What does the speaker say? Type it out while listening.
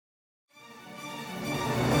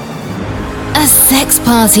A Sex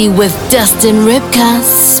Party with Dustin Ribka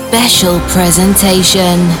special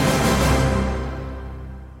presentation.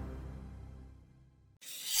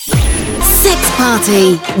 Sex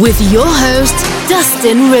Party with your host,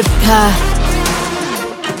 Dustin Ribka.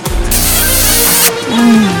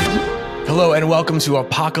 Hello and welcome to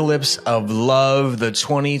Apocalypse of Love, the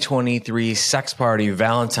 2023 Sex Party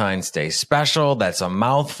Valentine's Day special. That's a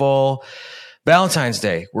mouthful. Valentine's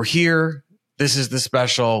Day, we're here. This is the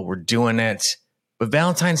special. We're doing it. But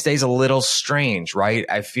Valentine's Day is a little strange, right?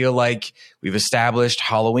 I feel like we've established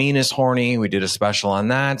Halloween is horny. We did a special on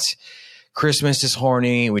that. Christmas is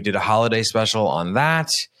horny. We did a holiday special on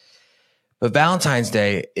that. But Valentine's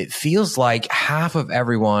Day, it feels like half of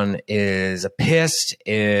everyone is pissed,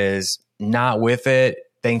 is not with it,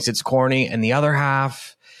 thinks it's corny. And the other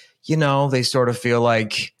half, you know, they sort of feel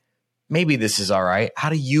like, maybe this is all right. How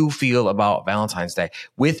do you feel about Valentine's Day?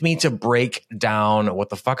 With me to break down what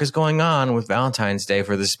the fuck is going on with Valentine's Day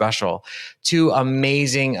for this special, two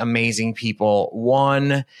amazing, amazing people.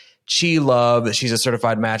 One, Chi Love. She's a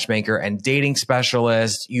certified matchmaker and dating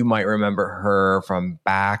specialist. You might remember her from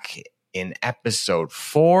back in episode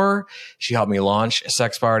 4. She helped me launch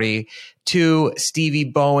Sex Party. 2, Stevie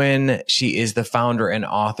Bowen. She is the founder and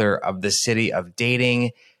author of The City of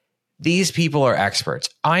Dating. These people are experts.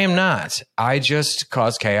 I am not. I just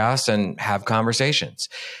cause chaos and have conversations.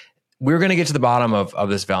 We're going to get to the bottom of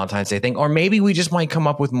this Valentine's Day thing, or maybe we just might come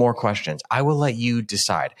up with more questions. I will let you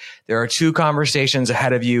decide. There are 2 conversations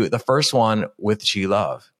ahead of you. The first one with Chi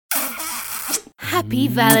Love. Happy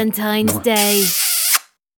Valentine's Day.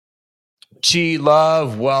 Chi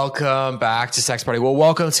Love, welcome back to Sex Party. Well,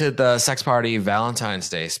 welcome to the Sex Party Valentine's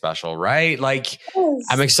Day special, right? Like, yes.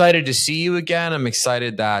 I'm excited to see you again. I'm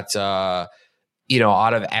excited that, out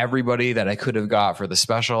of everybody that I could have got for the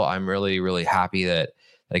special, I'm really, really happy that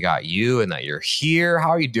I got you and that you're here. How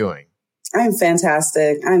are you doing? I'm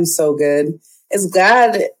fantastic. I'm so good.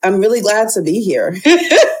 I'm really glad to be here.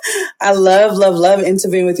 I love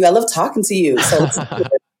interviewing with you. I love talking to you. So it's good.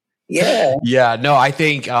 Yeah. Yeah. No, I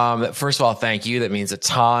think, first of all, thank you. That means a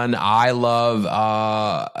ton. I love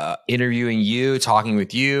interviewing you, talking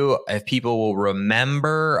with you. If people will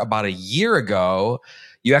remember, about a year ago,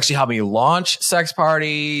 you actually helped me launch Sex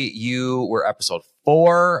Party. You were episode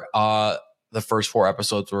 4. The first 4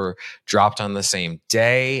 episodes were dropped on the same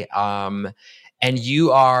day. And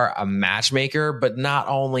you are a matchmaker, but not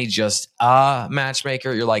only just a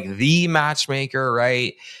matchmaker, you're like the matchmaker,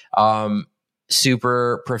 right?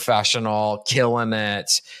 Super professional, killing it,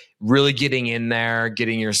 really getting in there,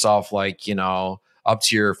 getting yourself up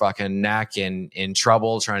to your fucking neck and in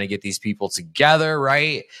trouble trying to get these people together,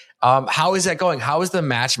 right? How is that going? How is the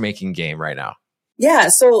matchmaking game right now? Yeah,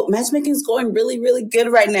 so matchmaking is going really, really good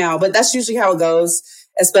right now, but that's usually how it goes,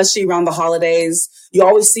 especially around the holidays. You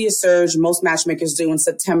always see a surge. Most matchmakers do in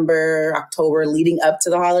September, October, leading up to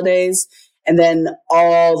the holidays, and then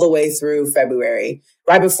all the way through February.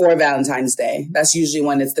 Right before Valentine's Day. That's usually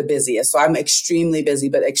when it's the busiest. So I'm extremely busy,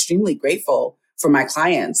 but extremely grateful for my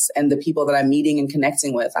clients and the people that I'm meeting and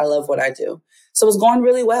connecting with. I love what I do. So it's going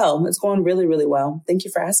really well. It's going really, really well. Thank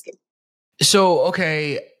you for asking. So,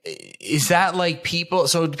 okay, is that like people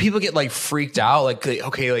get like freaked out? Like,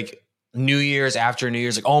 okay, like New Year's, after New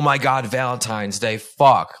Year's, like, oh my God, Valentine's Day,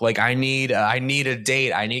 fuck. Like I need a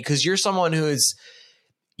date. Cause you're someone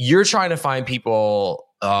you're trying to find people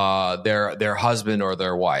their husband or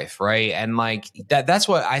their wife, right? And like that's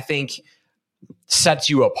what I think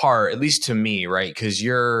sets you apart, at least to me, right? Because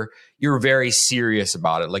you're very serious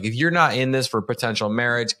about it. Like if you're not in this for potential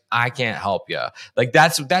marriage, I can't help you. Like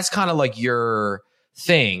that's kind of like your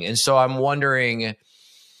thing. And so I'm wondering,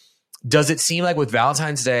 does it seem like with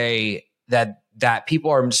Valentine's Day that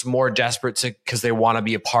people are just more desperate because they want to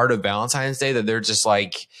be a part of Valentine's Day, that they're just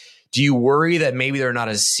like, do you worry that maybe they're not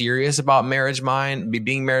as serious about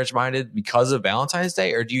being marriage minded because of Valentine's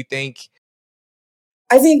Day? Or do you think?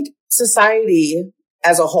 I think society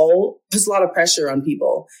as a whole puts a lot of pressure on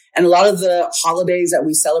people. And a lot of the holidays that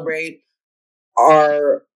we celebrate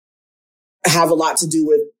have a lot to do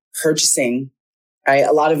with purchasing, right?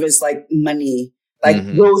 A lot of it's like money. Like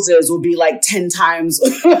roses will be like 10 times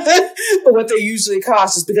for what they usually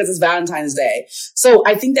cost just because it's Valentine's Day. So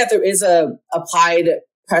I think that there is a applied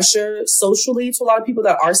pressure socially to a lot of people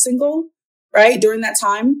that are single, right, during that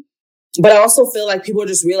time. But I also feel like people are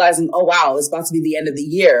just realizing, oh, wow, it's about to be the end of the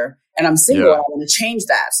year and I'm single. Yeah. I want to change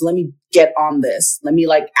that. So let me get on this. Let me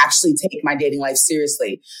actually take my dating life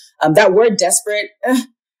seriously. That word desperate,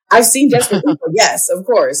 I've seen desperate people. Yes, of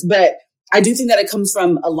course. But I do think that it comes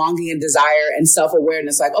from a longing and desire and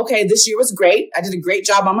self-awareness. Like, okay, this year was great. I did a great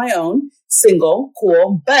job on my own, single,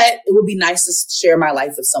 cool, but it would be nice to share my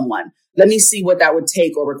life with someone. let me see what that would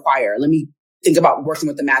take or require. Let me think about working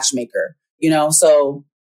with the matchmaker, So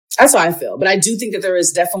that's how I feel. But I do think that there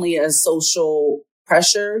is definitely a social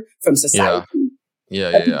pressure from society.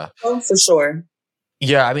 Yeah. For sure.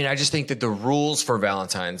 Yeah, I mean, I just think that the rules for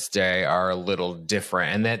Valentine's Day are a little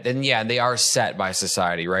different, and they are set by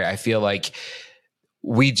society, right? I feel like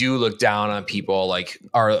we do look down on people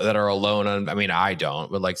that are alone. I mean, I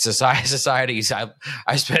don't, but like societies,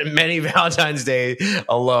 I spent many Valentine's Day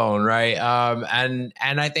alone, right? And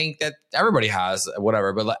I think that everybody has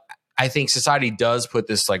whatever, but I think society does put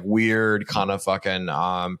this like weird kind of fucking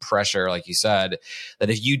pressure, like you said, that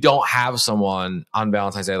if you don't have someone on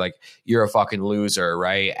Valentine's Day, like you're a fucking loser,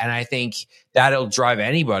 right? And I think that'll drive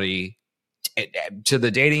anybody to the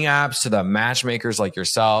dating apps, to the matchmakers like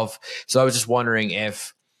yourself. So I was just wondering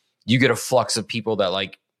if you get a flux of people that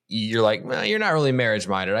like, you're like, well, you're not really marriage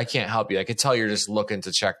minded. I can't help you. I could tell you're just looking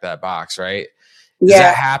to check that box, right? Does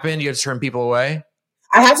that happen? You have to turn people away?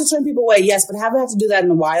 I have to turn people away, yes, but I haven't had to do that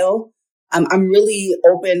in a while. I'm really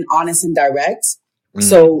open, honest, and direct.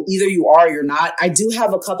 So either you are or you're not. I do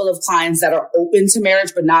have a couple of clients that are open to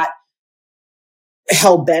marriage, but not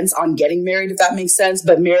hell bent on getting married, if that makes sense.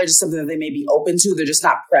 But marriage is something that they may be open to. They're just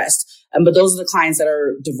not pressed. But those are the clients that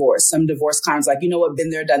are divorced. Some divorced clients like, been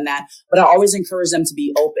there, done that. But I always encourage them to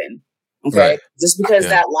be open. Okay. Right. Just because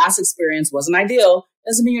that last experience wasn't ideal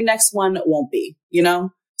doesn't mean your next one won't be,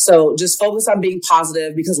 So just focus on being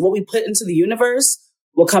positive, because what we put into the universe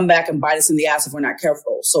will come back and bite us in the ass if we're not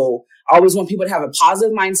careful. So I always want people to have a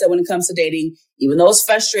positive mindset when it comes to dating, even though it's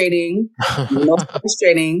frustrating,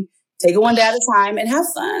 take it one day at a time and have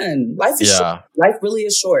fun. Life is short. Life really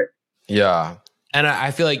is short. Yeah. And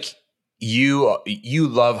I feel like you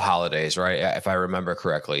love holidays, right? If I remember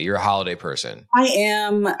correctly, you're a holiday person. I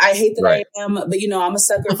am. I hate that I am, but I'm a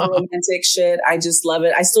sucker for romantic shit. I just love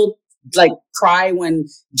it. I still like cry when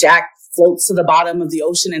Jack floats to the bottom of the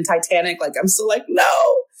ocean in Titanic. Like I'm still like, no.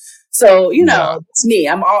 So, it's me.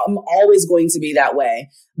 I'm always going to be that way.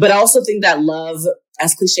 But I also think that love,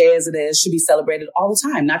 as cliche as it is, should be celebrated all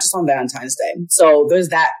the time, not just on Valentine's Day. So there's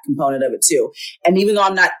that component of it too. And even though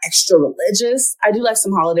I'm not extra religious, I do like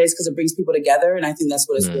some holidays because it brings people together. And I think that's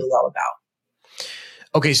what it's really all about.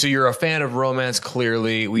 Okay, so you're a fan of romance,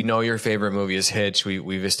 clearly. We know your favorite movie is Hitch.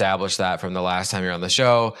 We've established that from the last time you're on the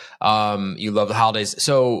show. You love the holidays.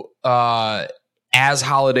 So as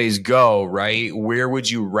holidays go, right, where would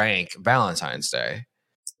you rank Valentine's Day?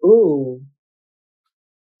 Ooh.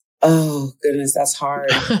 Oh, goodness, that's hard.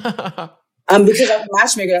 Because I'm a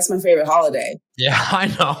matchmaker, that's my favorite holiday. Yeah,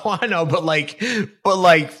 I know. But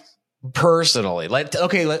like personally,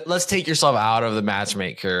 let's take yourself out of the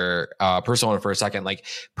matchmaker persona for a second. Like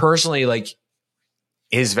personally, like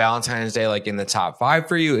is Valentine's Day like in the top 5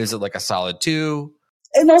 for you? Is it like a solid 2?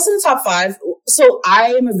 And also in the top 5. So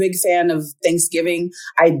I am a big fan of Thanksgiving.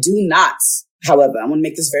 I do not, however, I want to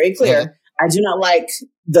make this very clear. I do not like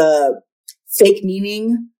the fake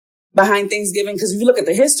meaning behind Thanksgiving, because if you look at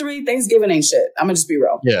the history, Thanksgiving ain't shit. I'm gonna just be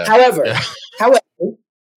real. Yeah. However,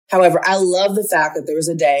 I love the fact that there is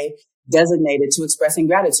a day designated to expressing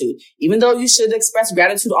gratitude. Even though you should express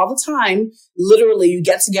gratitude all the time, literally you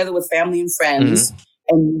get together with family and friends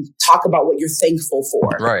and you talk about what you're thankful for.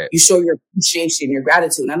 Right. You show your appreciation, your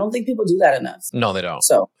gratitude. And I don't think people do that enough. No, they don't.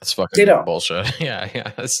 So that's fucking bullshit. Yeah.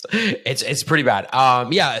 It's pretty bad.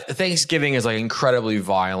 Thanksgiving is like incredibly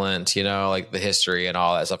violent, like the history and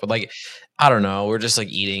all that stuff. But like, I don't know, we're just like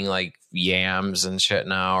eating like yams and shit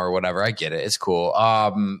now or whatever. I get it. It's cool.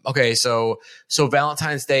 Okay. So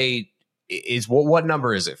Valentine's Day is what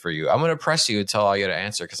number is it for you? I'm going to press you until I get an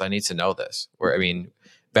answer, because I need to know this.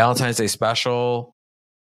 Valentine's Day special.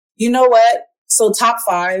 You know what? So top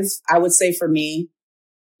 5, I would say for me,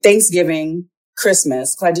 Thanksgiving,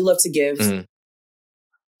 Christmas, because I do love to give.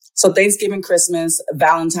 So Thanksgiving, Christmas,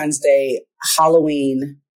 Valentine's Day,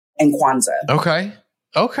 Halloween, and Kwanzaa. Okay.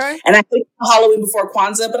 And I think Halloween before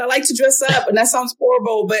Kwanzaa, but I like to dress up, and that sounds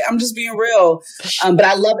horrible, but I'm just being real. But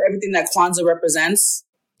I love everything that Kwanzaa represents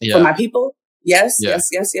for my people. Yes.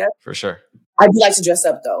 For sure. I do like to dress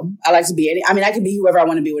up though. I like to be I can be whoever I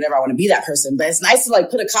want to be, whenever I want to be that person. But it's nice to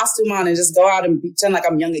like put a costume on and just go out and pretend like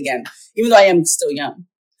I'm young again, even though I am still young.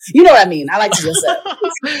 You know what I mean? I like to dress up.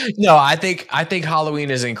 No, I think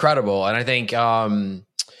Halloween is incredible. And I think,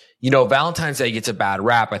 Valentine's Day gets a bad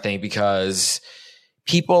rap, I think, because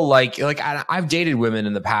people I've dated women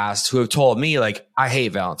in the past who have told me like, I hate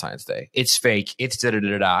Valentine's Day. It's fake. It's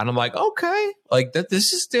da-da-da-da. And I'm like, okay, like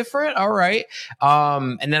this is different. All right.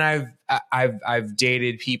 And then I've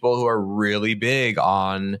dated people who are really big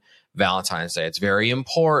on Valentine's Day. It's very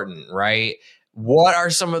important, right? What are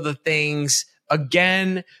some of the things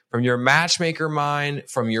again, from your matchmaker mind,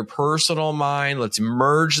 from your personal mind, let's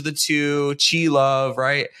merge the two, chi love,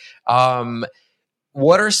 right?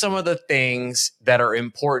 What are some of the things that are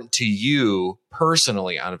important to you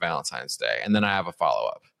personally on Valentine's Day? And then I have a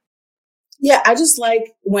follow-up. Yeah, I just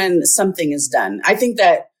like when something is done. I think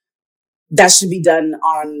that should be done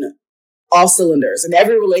on all cylinders. In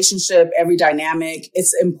every relationship, every dynamic,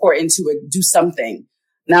 it's important to do something.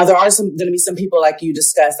 Now, there are going to be some people like you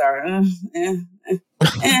discussed are,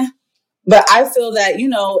 But I feel that,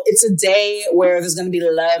 it's a day where there's going to be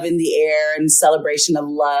love in the air and celebration of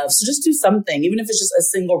love. So just do something, even if it's just a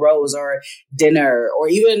single rose or dinner or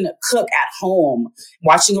even cook at home,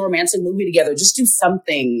 watching a romantic movie together. Just do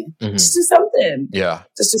something. Mm-hmm. Just do something. Yeah.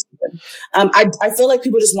 Just do something. I feel like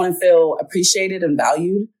people just want to feel appreciated and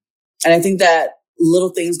valued. And I think that little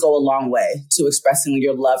things go a long way to expressing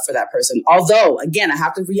your love for that person. Although, again, I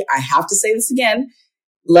have to say this again,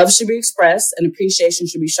 love should be expressed and appreciation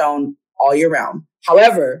should be shown all year round.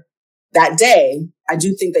 However, that day, I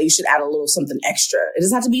do think that you should add a little something extra. It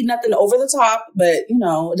doesn't have to be nothing over the top, but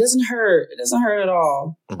it doesn't hurt. It doesn't hurt at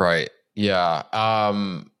all. Right. Yeah.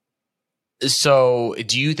 So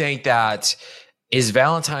do you think that is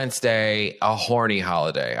Valentine's Day a horny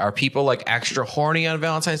holiday? Are people like extra horny on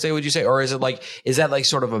Valentine's Day, would you say? Or is that like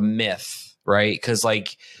sort of a myth? Right? Because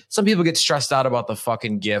like some people get stressed out about the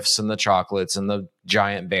fucking gifts and the chocolates and the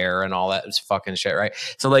giant bear and all that fucking shit, right?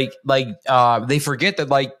 So like they forget that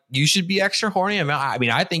like you should be extra horny. I mean,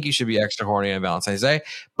 I think you should be extra horny on Valentine's Day,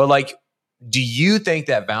 but like, do you think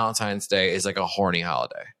that Valentine's Day is like a horny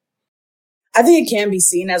holiday? I think it can be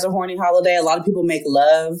seen as a horny holiday. A lot of people make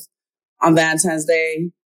love on Valentine's Day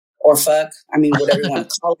or fuck. I mean, whatever you want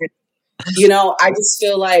to call it. I just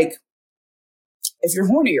feel like if you're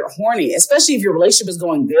horny, you're horny, especially if your relationship is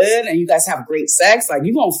going good and you guys have great sex. Like,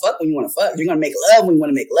 you're going to fuck when you want to fuck. You're going to make love when you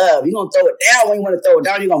want to make love. You're going to throw it down when you want to throw it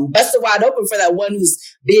down. You're going to bust it wide open for that one who's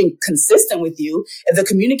being consistent with you. If the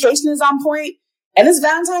communication is on point and it's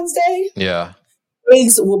Valentine's Day, yeah,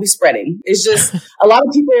 things will be spreading. It's just a lot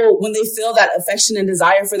of people, when they feel that affection and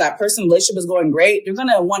desire for that person, relationship is going great, they're going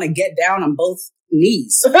to want to get down on both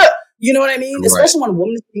knees. You know what I mean? Right. Especially when a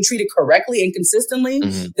woman is being treated correctly and consistently,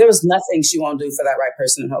 there is nothing she won't do for that right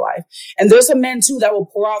person in her life. And there's some men too that will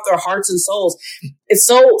pour out their hearts and souls.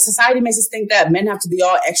 Society makes us think that men have to be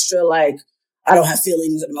all extra, like, I don't have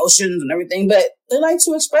feelings and emotions and everything, but they like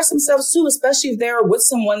to express themselves too, especially if they're with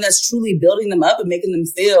someone that's truly building them up and making them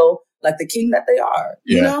feel like the king that they are,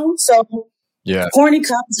 So yeah, horny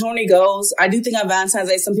comes, horny goes. I do think on Valentine's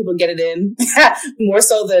Day, some people get it in more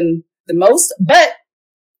so than the most, but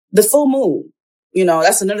the full moon,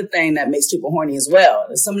 that's another thing that makes people horny as well.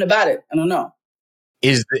 There's something about it. I don't know.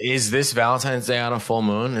 Is this Valentine's Day on a full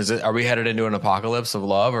moon? Are we headed into an apocalypse of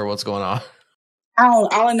love or what's going on? All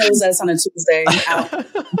I know is that it's on a Tuesday.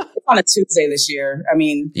 It's on a Tuesday this year. I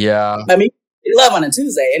mean, yeah. Love on a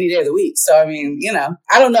Tuesday, any day of the week. So, I mean,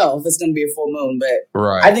 I don't know if it's going to be a full moon, but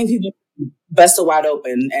right. I think people bust it wide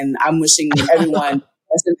open, and I'm wishing everyone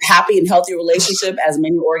a happy and healthy relationship, as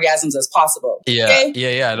many orgasms as possible. Yeah. Okay?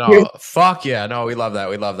 Yeah. No, fuck yeah. No, we love that.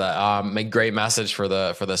 We love that. A great message for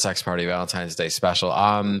the sex party Valentine's Day special.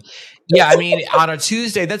 Yeah, I mean, on a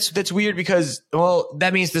Tuesday, that's weird because, well,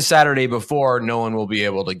 that means the Saturday before, no one will be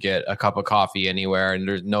able to get a cup of coffee anywhere, and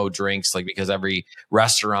there's no drinks, like, because every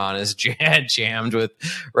restaurant is jammed with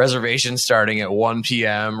reservations starting at 1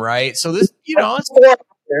 p.m. Right? So this, it's,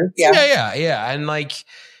 yeah, and like,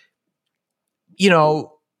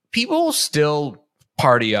 people still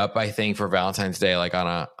party up, I think, for Valentine's Day, like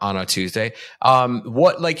on a Tuesday.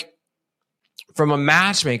 What, like, from a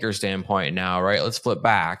matchmaker standpoint now, right? Let's flip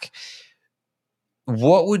back.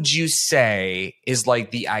 What would you say is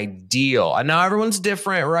like the ideal? And now everyone's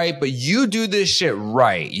different, right? But you do this shit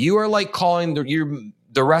right. You are like calling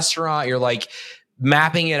the restaurant. You're like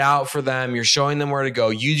mapping it out for them. You're showing them where to go.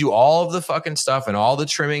 You do all of the fucking stuff and all the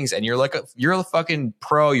trimmings, and you're a fucking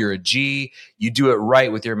pro. You're a G. You do it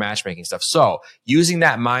right with your matchmaking stuff. So using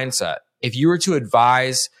that mindset, if you were to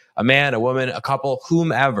advise a man, a woman, a couple,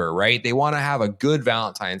 whomever, right? They want to have a good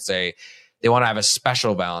Valentine's Day. They want to have a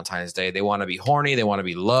special Valentine's Day. They want to be horny. They want to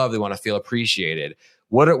be loved. They want to feel appreciated.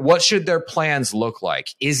 What should their plans look like?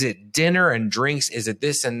 Is it dinner and drinks? Is it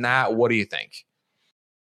this and that? What do you think?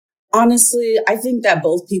 Honestly, I think that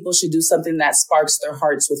both people should do something that sparks their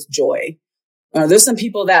hearts with joy. There's some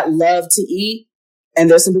people that love to eat, and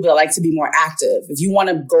there's some people that like to be more active. If you want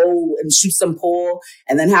to go and shoot some pool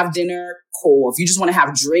and then have dinner, cool. If you just want to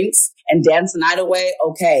have drinks and dance the night away,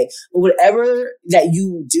 okay. But whatever that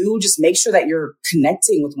you do, just make sure that you're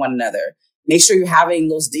connecting with one another. Make sure you're having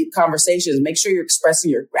those deep conversations. Make sure you're expressing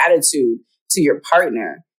your gratitude to your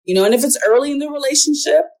partner. And if it's early in the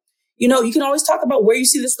relationship, you can always talk about where you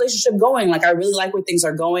see this relationship going. Like, I really like where things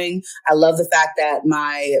are going. I love the fact that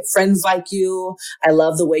my friends like you. I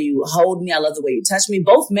love the way you hold me. I love the way you touch me.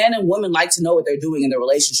 Both men and women like to know what they're doing in their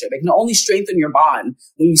relationship. It can only strengthen your bond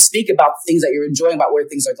when you speak about the things that you're enjoying, about where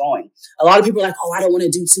things are going. A lot of people are like, oh, I don't want to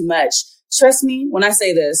do too much. Trust me when I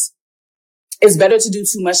say this, it's better to do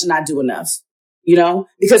too much than not do enough.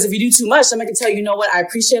 Because if you do too much, then I can tell you, what, I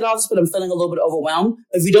appreciate all this, but I'm feeling a little bit overwhelmed.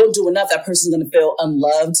 If you don't do enough, that person's going to feel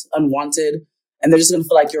unloved, unwanted, and they're just going to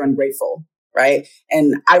feel like you're ungrateful. Right.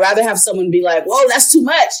 And I'd rather have someone be like, whoa, that's too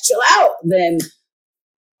much. Chill out. Than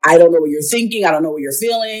I don't know what you're thinking. I don't know what you're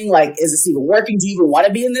feeling. Like, is this even working? Do you even want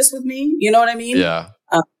to be in this with me? You know what I mean? Yeah.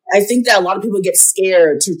 I think that a lot of people get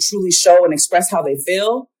scared to truly show and express how they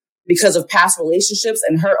feel because of past relationships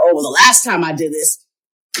and well, the last time I did this,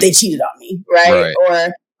 they cheated on me, right?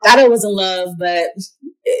 Or thought I was in love, but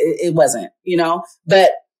it wasn't,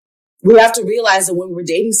 But we have to realize that when we're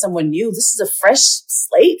dating someone new, this is a fresh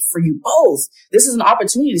slate for you both. This is an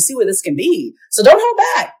opportunity to see where this can be. So don't hold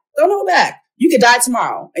back. Don't hold back. You could die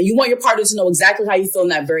tomorrow, and you want your partner to know exactly how you feel in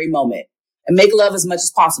that very moment, and make love as much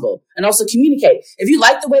as possible. And also communicate. If you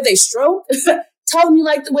like the way they stroke, tell them you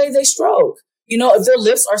like the way they stroke. If their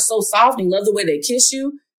lips are so soft and you love the way they kiss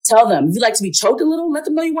you, tell them. If you like to be choked a little, let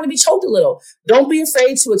them know you want to be choked a little. Don't be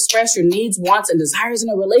afraid to express your needs, wants, and desires in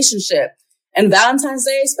a relationship. And Valentine's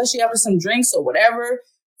Day, especially after some drinks or whatever,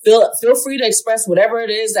 feel free to express whatever it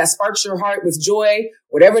is that sparks your heart with joy,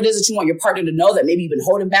 whatever it is that you want your partner to know that maybe you've been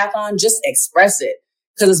holding back on, just express it.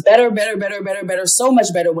 Because it's better, so much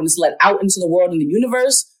better when it's let out into the world and the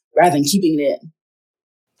universe rather than keeping it in.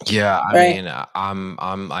 Yeah, I mean,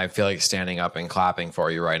 I feel like standing up and clapping for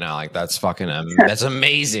you right now. Like, that's fucking, that's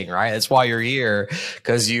amazing, right? That's why you're here,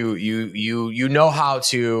 because you know how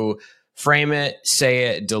to frame it, say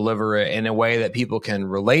it, deliver it in a way that people can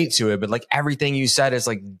relate to it. But like, everything you said is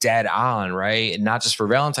like dead on, right? And not just for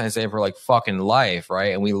Valentine's Day, for like fucking life,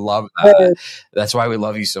 right? And we love that. That's why we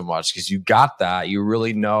love you so much, because you got that. You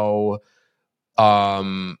really know,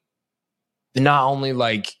 not only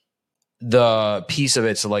like the piece of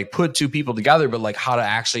it to like put two people together, but like how to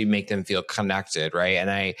actually make them feel connected, right?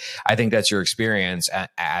 And I think that's your experience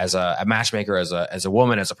as a matchmaker, as a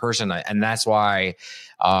woman, as a person, and that's why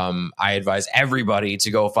I advise everybody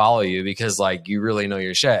to go follow you, because like you really know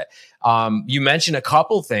your shit. You mentioned a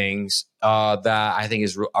couple things that I think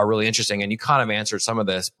are really interesting, and you kind of answered some of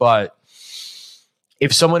this, but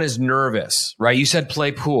if someone is nervous, right? You said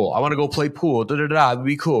play pool. I want to go play pool. It'd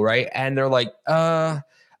be cool, right? And they're like,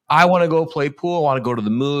 I want to go play pool. I want to go to the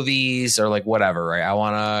movies or like whatever, right? I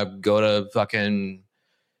want to go to fucking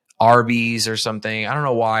Arby's or something. I don't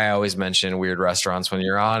know why I always mention weird restaurants when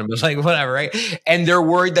you're on, but like whatever, right? And they're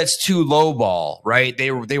worried that's too low ball, right?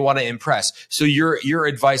 They want to impress. So your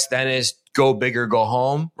advice then is go big or go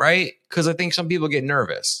home, right? Because I think some people get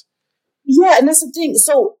nervous. Yeah, and that's the thing.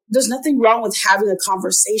 So there's nothing wrong with having a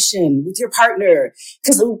conversation with your partner,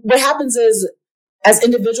 because what happens is, as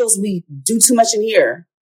individuals, we do too much in here.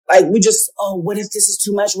 Like, we just, what if this is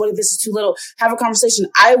too much? What if this is too little? Have a conversation.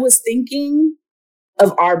 I was thinking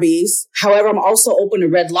of Arby's. However, I'm also open to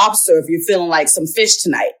Red Lobster if you're feeling like some fish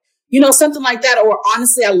tonight. Something like that. Or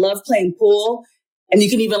honestly, I love playing pool. And you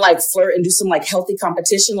can even like flirt and do some like healthy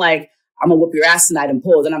competition. Like, I'm going to whoop your ass tonight in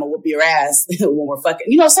pool. Then I'm going to whoop your ass when we're fucking,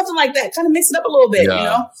 something like that. Kind of mix it up a little bit,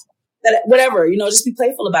 that whatever, just be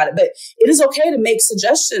playful about it. But it is okay to make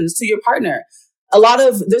suggestions to your partner.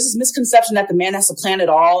 There's this misconception that the man has to plan it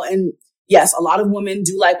all. And yes, a lot of women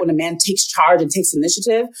do like when a man takes charge and takes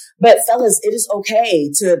initiative. But fellas, it is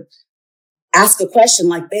okay to ask a question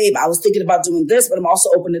like, babe, I was thinking about doing this, but I'm also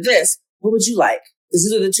open to this. What would you like? Because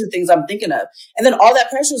these are the two things I'm thinking of. And then all that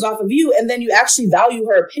pressure is off of you. And then you actually value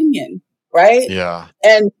her opinion, right? Yeah.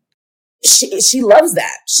 And she loves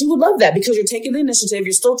that. She would love that, because you're taking the initiative.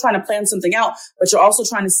 You're still trying to plan something out, but you're also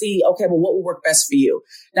trying to see, okay, well, what will work best for you?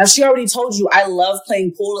 Now, she already told you, I love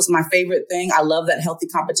playing pool. It's my favorite thing. I love that healthy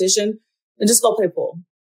competition. Then just go play pool.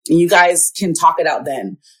 And you guys can talk it out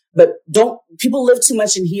then. But people live too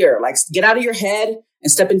much in here. Like, get out of your head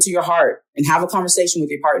and step into your heart and have a conversation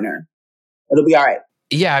with your partner. It'll be all right.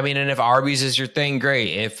 Yeah, I mean, and if Arby's is your thing, great.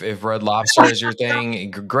 If Red Lobster is your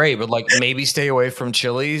thing, great. But like, maybe stay away from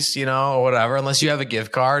Chili's, or whatever, unless you have a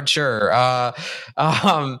gift card. Sure.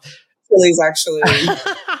 Chili's, actually.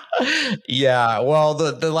 Yeah. Well,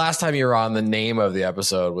 the last time you were on, the name of the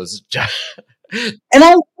episode was. And I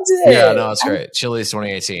loved it. Yeah, no, it's great. Chili's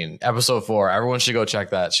 2018, episode 4. Everyone should go check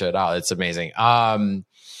that shit out. It's amazing.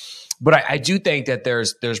 But I do think that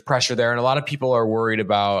there's pressure there, and a lot of people are worried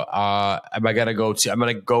about, am I going to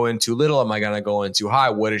go in too little? Am I going to go in too high?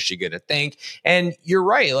 What is she going to think? And you're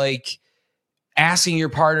right. Like, asking your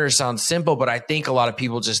partner sounds simple, but I think a lot of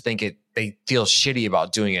people just think they feel shitty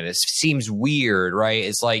about doing it. It seems weird, right?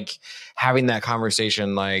 It's like having that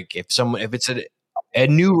conversation. Like if it's a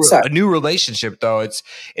new relationship, though, it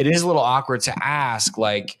is a little awkward to ask,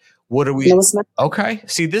 like, what are we? No, it's not. Okay.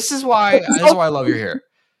 See, this is why I love you here.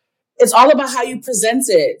 It's all about how you present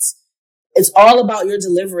it. It's all about your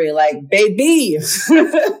delivery. Like, baby,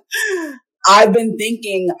 I've been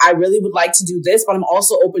thinking I really would like to do this, but I'm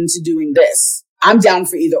also open to doing this. I'm down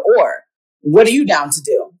for either or. What are you down to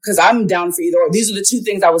do? Because I'm down for either or. These are the two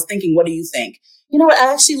things I was thinking. What do you think? You know what?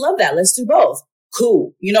 I actually love that. Let's do both.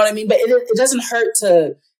 Cool. You know what I mean? But it doesn't hurt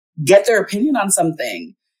to get their opinion on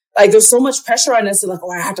something. Like, there's so much pressure on us to, like,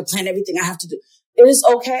 oh, I have to plan everything I have to do. It is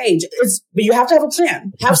okay. But you have to have a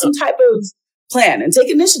plan. Have some type of plan and take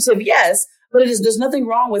initiative. Yes. But there's nothing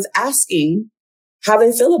wrong with asking how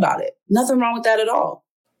they feel about it. Nothing wrong with that at all.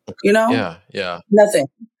 You know? Yeah. Nothing.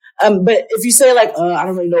 But if you say, like, I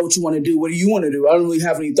don't really know what you want to do. What do you want to do? I don't really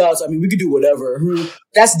have any thoughts. I mean, we could do whatever.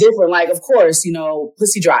 That's different. Like, of course,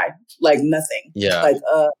 pussy dry, like nothing. Yeah. Like,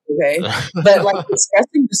 okay. But like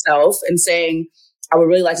expressing yourself and saying, I would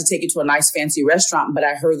really like to take you to a nice fancy restaurant, but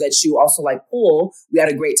I heard that you also like pool. We had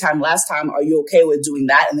a great time last time. Are you okay with doing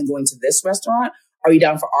that and then going to this restaurant? Are you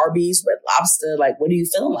down for Arby's, Red Lobster? Like, what are you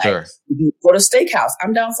feeling like? Sure. We can go to steakhouse.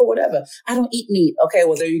 I'm down for whatever. I don't eat meat. Okay,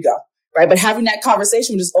 well, there you go. Right. But having that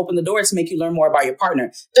conversation will just open the door to make you learn more about your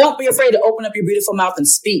partner. Don't be afraid to open up your beautiful mouth and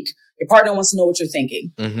speak. Your partner wants to know what you're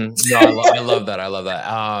thinking. Mm-hmm. No, I love that. I love that.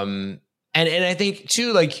 And I think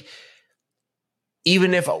too, like,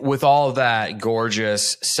 even if with all of that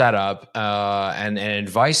gorgeous setup and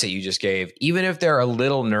advice that you just gave, even if they're a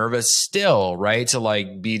little nervous still, right, to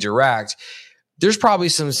like be direct, there's probably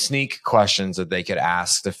some sneak questions that they could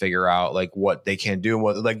ask to figure out like what they can do.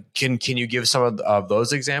 What, like, can you give some of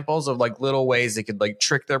those examples of like little ways they could like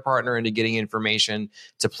trick their partner into getting information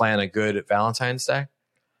to plan a good Valentine's Day?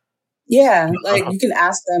 Yeah, like you can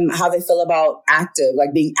ask them how they feel about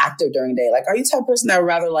being active during the day. Like, are you the type of person that would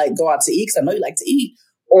rather like go out to eat? Because I know you like to eat,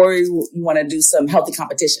 or you want to do some healthy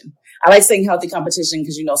competition. I like saying healthy competition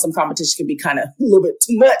because, some competition can be kind of a little bit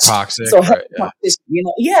too much. Toxic. So healthy competition,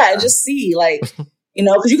 and just see like,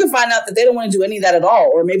 because you can find out that they don't want to do any of that at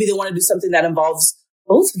all. Or maybe they want to do something that involves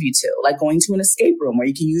both of you two, like going to an escape room where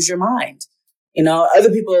you can use your mind. Other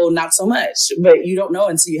people, not so much, but you don't know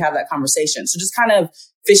until you have that conversation. So just kind of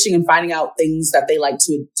fishing and finding out things that they like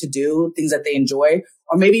to do, things that they enjoy,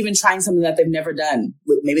 or maybe even trying something that they've never done.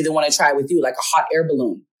 Maybe they want to try with you, like a hot air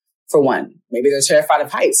balloon for one. Maybe they're terrified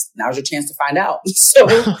of heights. Now's your chance to find out. So,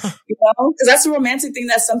 because that's a romantic thing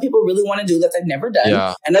that some people really want to do that they've never done.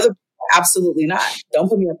 Yeah. And other people, absolutely not. Don't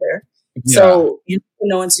put me up there. Yeah. So you don't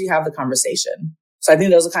know until you have the conversation. So I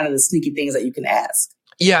think those are kind of the sneaky things that you can ask.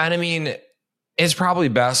 Yeah. And I mean, it's probably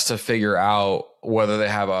best to figure out whether they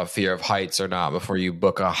have a fear of heights or not before you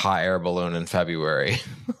book a hot air balloon in February.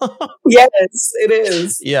 Yes, it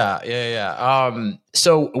is. Yeah.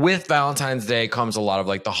 So with Valentine's Day comes a lot of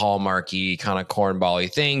like the hallmarky kind of cornball-y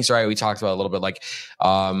things, right? We talked about a little bit like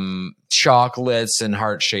chocolates and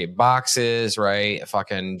heart-shaped boxes, right?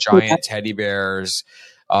 Fucking giant teddy bears.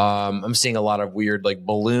 I'm seeing a lot of weird like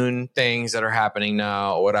balloon things that are happening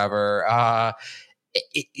now, or whatever.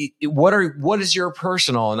 What is your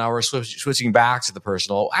personal? Now we're switching back to the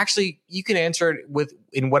personal. Actually, you can answer it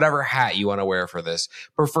in whatever hat you want to wear for this,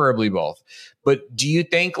 preferably both. But do you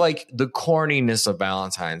think like the corniness of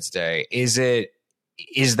Valentine's Day, is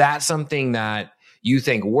that something that you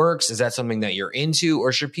think works? Is that something that you're into,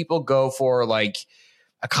 or should people go for like,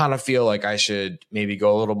 I kind of feel like I should maybe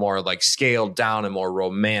go a little more like scaled down and more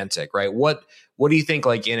romantic, right? What do you think,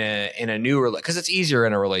 like in a new, because it's easier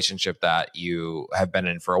in a relationship that you have been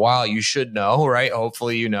in for a while, you should know, right?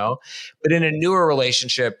 Hopefully, but in a newer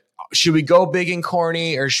relationship, should we go big and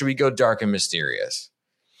corny or should we go dark and mysterious?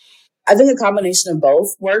 I think a combination of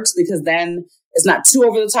both works, because then it's not too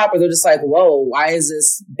over the top where they're just like, whoa, why is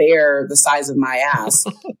this bear the size of my ass?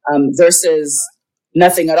 Versus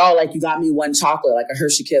nothing at all. Like, you got me one chocolate, like a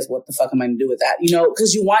Hershey Kiss. What the fuck am I going to do with that?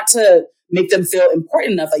 Because you want to make them feel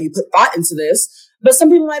important enough that you put thought into this. But some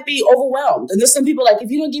people might be overwhelmed. And there's some people like, if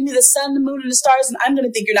you don't give me the sun, the moon, and the stars, then I'm going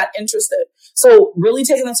to think you're not interested. So really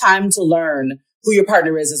taking the time to learn who your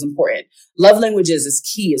partner is important. Love languages is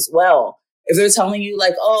key as well. If they're telling you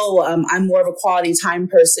like, I'm more of a quality time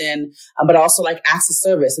person, but also like acts of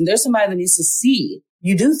service. And there's somebody that needs to see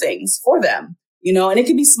you do things for them, and it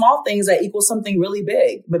could be small things that equal something really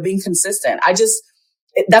big, but being consistent.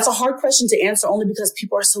 That's a hard question to answer only because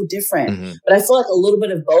people are so different. Mm-hmm. But I feel like a little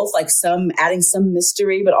bit of both, like adding some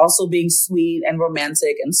mystery, but also being sweet and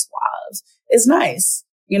romantic and suave is nice,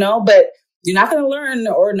 you know, but you're not going to learn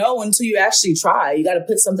or know until you actually try. You got to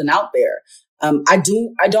put something out there. I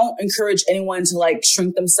don't encourage anyone to like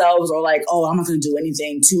shrink themselves or like, oh, I'm not going to do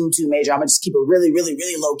anything too major. I'm gonna just keep it really, really,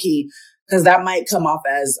 really low key. Cause that might come off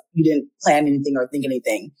as you didn't plan anything or think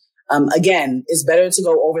anything. Again, it's better to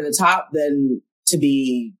go over the top than to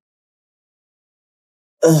be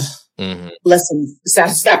less than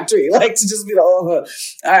satisfactory. Like to just be like,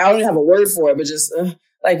 I don't even have a word for it, but just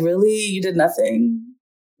like, really, you did nothing,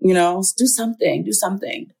 you know, do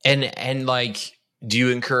something. And like, do you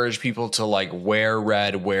encourage people to like wear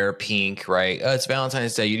red, wear pink, right? Oh, it's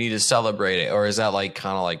Valentine's Day. You need to celebrate it. Or is that like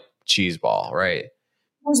kind of like cheese ball, right?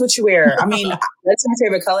 Here's what you wear. I mean, that's my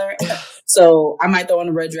favorite color. So I might throw on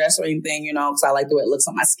a red dress or anything, you know, because I like the way it looks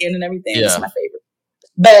on my skin and everything. Yeah. It's my favorite.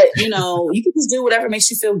 But, you know, you can just do whatever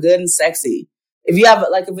makes you feel good and sexy. If you have,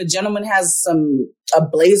 like, if a gentleman has a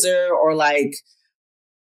blazer or like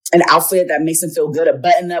an outfit that makes them feel good, a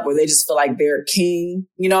button up where they just feel like they're a king,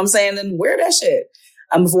 you know what I'm saying? Then wear that shit.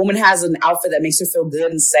 If a woman has an outfit that makes her feel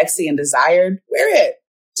good and sexy and desired, wear it.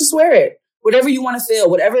 Just wear it. Whatever you want to feel,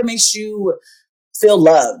 whatever makes you feel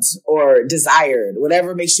loved or desired,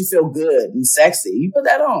 whatever makes you feel good and sexy, you put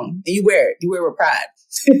that on and you wear it. You wear it with pride.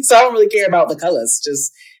 So I don't really care about the colors.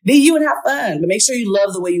 Just be you and have fun, but make sure you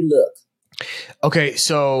love the way you look. Okay,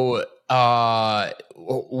 so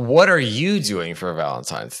what are you doing for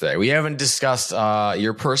Valentine's Day? We haven't discussed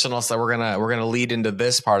your personal stuff. We're gonna lead into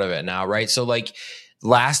this part of it now, right? So like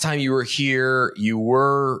last time you were here, you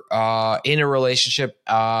were in a relationship.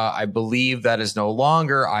 I believe that is no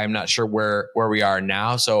longer. I'm not sure where we are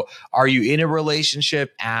now. So are you in a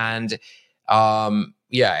relationship? And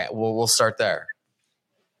yeah, we'll start there.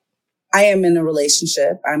 I am in a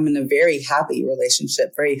relationship. I'm in a very happy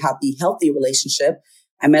relationship, very happy, healthy relationship.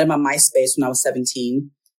 I met him on MySpace when I was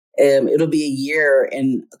 17. It'll be a year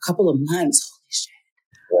in a couple of months. Holy shit.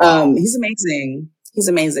 Wow. He's amazing. He's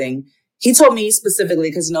amazing. He told me specifically,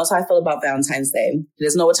 because he knows how I feel about Valentine's Day. He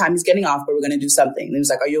doesn't know what time he's getting off, but we're going to do something. And he was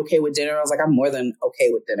like, are you okay with dinner? I was like, I'm more than okay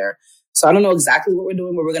with dinner. So I don't know exactly what we're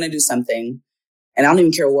doing, but we're going to do something. And I don't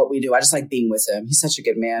even care what we do. I just like being with him. He's such a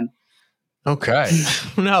good man. Okay.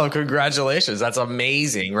 No, congratulations. That's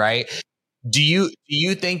amazing, right? Do you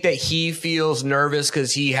think that he feels nervous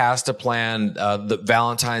because he has to plan the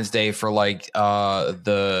Valentine's Day for like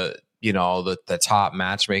the top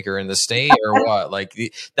matchmaker in the state or what? Like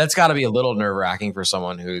that's got to be a little nerve-wracking for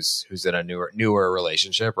someone who's in a newer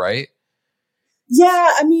relationship, right?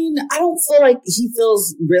 Yeah, I mean, I don't feel like he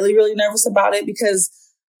feels really, really nervous about it because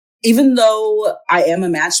even though I am a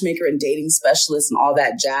matchmaker and dating specialist and all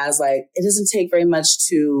that jazz, like it doesn't take very much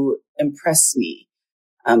to impress me.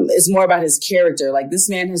 It's more about his character. Like this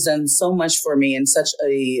man has done so much for me in such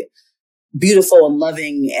a beautiful and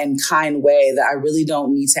loving and kind way that I really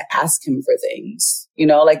don't need to ask him for things. You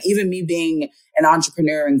know, like even me being an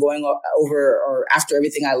entrepreneur and going over or after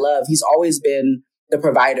everything I love, he's always been the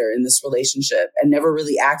provider in this relationship and never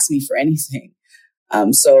really asked me for anything.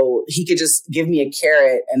 So he could just give me a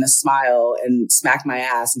carrot and a smile and smack my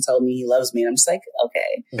ass and tell me he loves me. And I'm just like,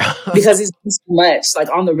 okay, because he's so much like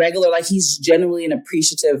on the regular, like he's genuinely an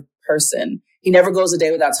appreciative person. He never goes a day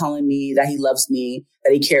without telling me that he loves me,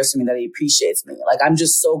 that he cares for me, that he appreciates me. Like, I'm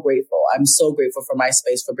just so grateful. I'm so grateful for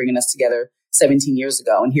MySpace for bringing us together 17 years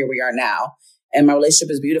ago. And here we are now. And my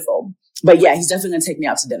relationship is beautiful. But yeah, he's definitely going to take me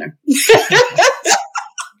out to dinner.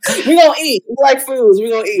 We're going to eat. We like foods. We're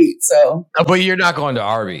going to eat. So, but you're not going to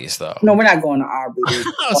Arby's though. No, we're not going to Arby's.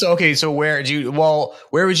 So, okay. So where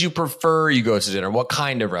would you prefer you go to dinner? What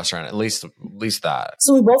kind of restaurant? At least that.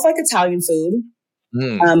 So we both like Italian food.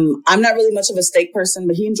 I'm not really much of a steak person,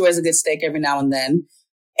 but he enjoys a good steak every now and then.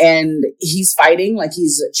 And he's fighting, like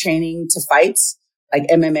he's training to fight, like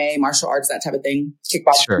MMA, martial arts, that type of thing,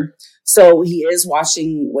 kickboxing. Sure. So he is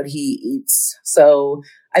watching what he eats. So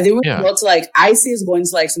I think we're going to go to like, I see us going to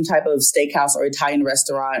like some type of steakhouse or Italian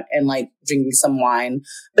restaurant and like drinking some wine.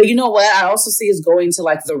 But you know what? I also see us going to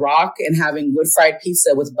like The Rock and having wood fried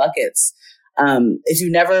pizza with buckets. If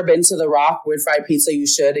you've never been to The Rock, wood fried pizza, you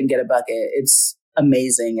should and get a bucket. It's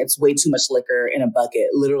amazing. It's way too much liquor in a bucket.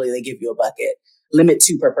 Literally, they give you a bucket. Limit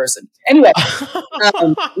 2 per person. Anyway,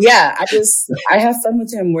 yeah, I have fun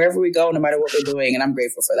with him wherever we go, no matter what we're doing. And I'm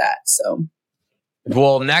grateful for that. So.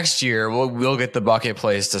 Well, next year we'll get the bucket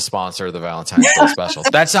place to sponsor the Valentine's Day special.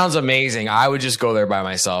 That sounds amazing. I would just go there by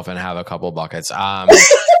myself and have a couple buckets. I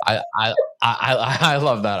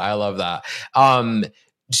love that. I love that.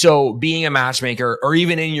 So being a matchmaker, or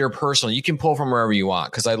even in your personal, you can pull from wherever you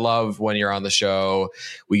want. Cause I love when you're on the show,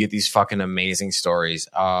 we get these fucking amazing stories.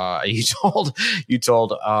 You told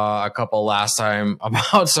a couple last time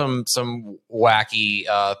about some wacky,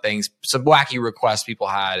 things, some wacky requests people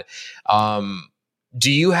had.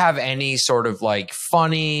 Do you have any sort of like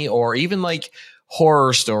funny or even like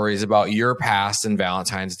horror stories about your past in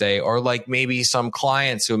Valentine's Day, or like maybe some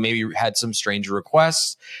clients who maybe had some strange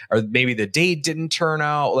requests, or maybe the date didn't turn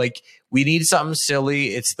out? Like, we need something silly.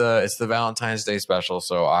 It's the Valentine's Day special.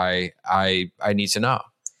 So I need to know.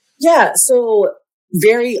 Yeah. So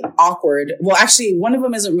very awkward. Well, actually, one of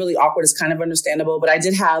them isn't really awkward. It's kind of understandable, but I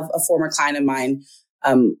did have a former client of mine,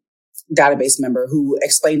 database member, who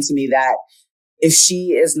explained to me that if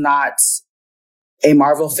she is not a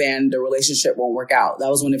Marvel fan, the relationship won't work out. That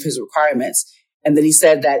was one of his requirements. And then he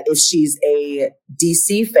said that if she's a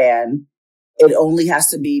DC fan, it only has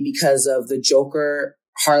to be because of the Joker,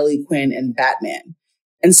 Harley Quinn, and Batman.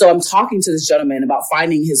 And so I'm talking to this gentleman about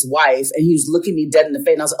finding his wife, and he was looking me dead in the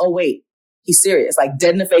face. And I was like, oh, wait, he's serious. Like,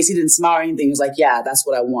 dead in the face. He didn't smile or anything. He was like, yeah, that's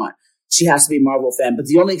what I want. She has to be a Marvel fan. But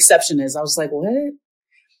the only exception is, I was like, what?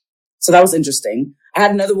 So that was interesting. I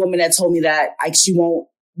had another woman that told me that she won't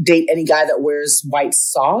date any guy that wears white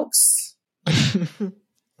socks.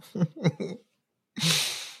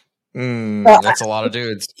 That's a lot of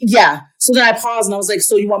dudes. Yeah. So then I paused and I was like,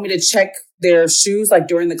 so you want me to check their shoes like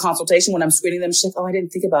during the consultation when I'm screening them? She's like, oh, I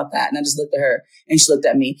didn't think about that. And I just looked at her and she looked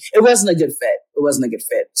at me. It wasn't a good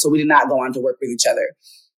fit. So we did not go on to work with each other.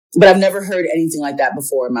 But I've never heard anything like that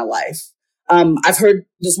before in my life. I've heard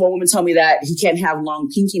this one woman tell me that he can't have long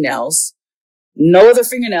pinky nails. No other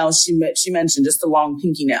fingernails she mentioned, just a long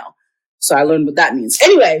pinky nail. So I learned what that means.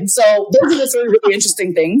 Anyway, so those are the three really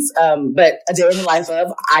interesting things. But a day in the life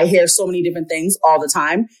of, I hear so many different things all the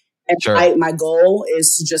time. And sure. My goal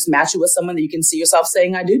is to just match you with someone that you can see yourself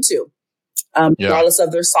saying I do to, regardless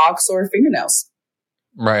of their socks or fingernails.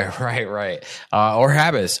 Right. Or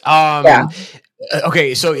habits. Yeah.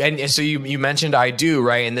 Okay. So you mentioned I do,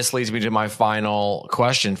 right? And this leads me to my final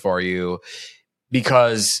question for you,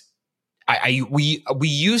 because we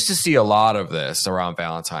used to see a lot of this around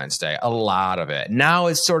Valentine's Day, a lot of it. Now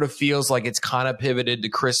it sort of feels like it's kind of pivoted to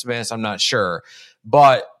Christmas. I'm not sure,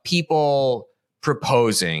 but people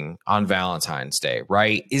proposing on Valentine's Day,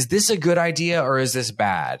 right? Is this a good idea or is this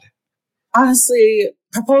bad? Honestly,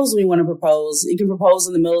 propose when you want to propose. You can propose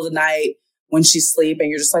in the middle of the night when she's asleep and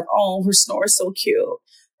you're just like, oh, her snore is so cute.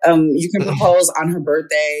 You can propose on her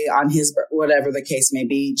birthday, on his, whatever the case may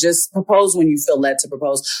be. Just propose when you feel led to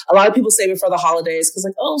propose. A lot of people say before the holidays because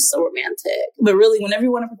like, oh, so romantic. But really, whenever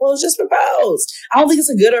you want to propose, just propose. I don't think it's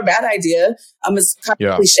a good or bad idea. It's kind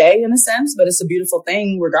of cliche in a sense, but it's a beautiful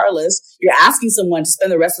thing regardless. You're asking someone to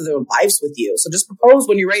spend the rest of their lives with you. So just propose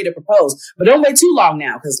when you're ready to propose. But don't wait too long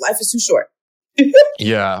now because life is too short.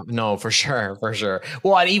 Yeah, no, for sure.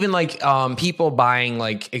 Well, and even like people buying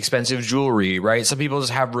like expensive jewelry, right? Some people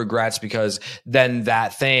just have regrets because then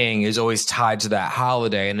that thing is always tied to that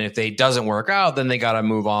holiday, and if it doesn't work out, then they got to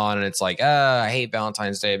move on. And it's like, I hate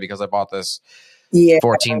Valentine's Day because I bought this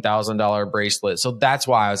 $14,000 bracelet. So that's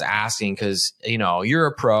why I was asking, because you're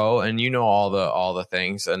a pro and you know all the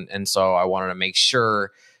things, and so I wanted to make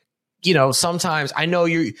sure. Sometimes I know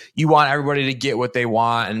you want everybody to get what they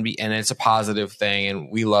want and it's a positive thing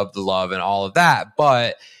and we love the love and all of that.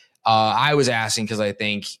 But I was asking because I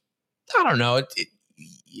think, I don't know,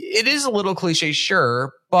 it is a little cliche,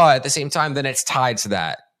 sure. But at the same time, then it's tied to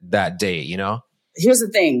that date, Here's the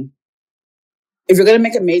thing. If you're going to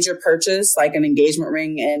make a major purchase, like an engagement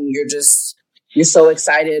ring, and you're so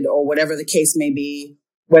excited or whatever the case may be,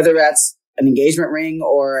 whether that's an engagement ring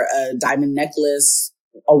or a diamond necklace,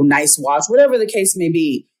 nice watch, whatever the case may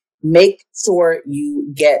be, make sure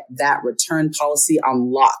you get that return policy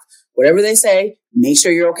on lock. Whatever they say, make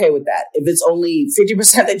sure you're okay with that. If it's only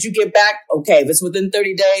 50% that you get back, okay. If it's within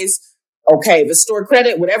 30 days, okay. If it's store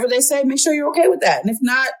credit, whatever they say, make sure you're okay with that. And if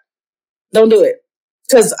not, don't do it.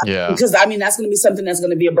 Because that's going to be something that's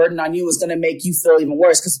going to be a burden on you. It's going to make you feel even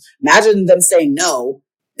worse. Because imagine them saying no,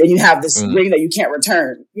 then you have this ring that you can't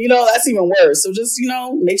return. That's even worse. So just,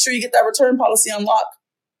 make sure you get that return policy on lock.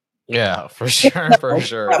 Yeah, for sure.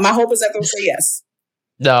 My hope is that they'll say yes.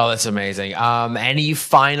 No, that's amazing. Any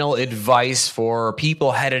final advice for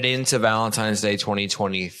people headed into Valentine's Day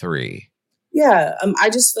 2023? Yeah, I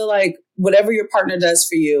just feel like whatever your partner does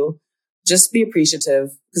for you, just be appreciative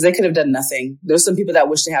because they could have done nothing. There's some people that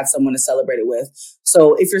wish they had someone to celebrate it with.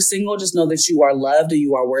 So if you're single, just know that you are loved and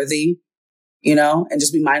you are worthy, and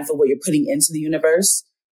just be mindful of what you're putting into the universe,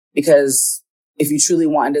 because if you truly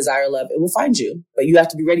want and desire love, it will find you, but you have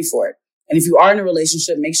to be ready for it. And if you are in a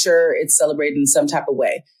relationship, make sure it's celebrated in some type of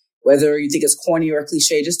way. Whether you think it's corny or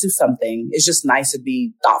cliche, just do something. It's just nice to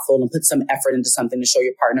be thoughtful and put some effort into something to show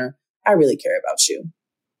your partner, I really care about you.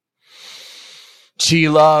 Chi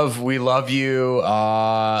Love, we love you.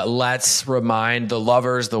 Let's remind the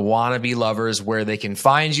lovers, the wannabe lovers, where they can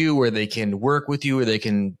find you, where they can work with you, where they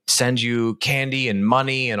can send you candy and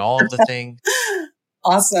money and all of the things.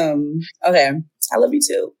 Awesome. Okay. I love you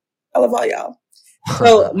too. I love all y'all.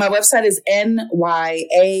 So my website is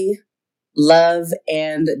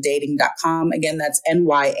NYALoveanddating.com. Again, that's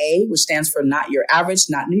NYA, which stands for Not Your Average,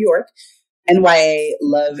 Not New York.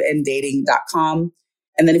 NYALoveanddating.com.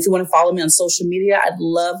 And then if you want to follow me on social media, I'd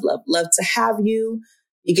love to have you.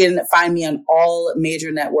 You can find me on all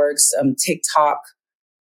major networks, TikTok,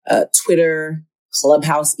 Twitter,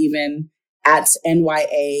 Clubhouse even, at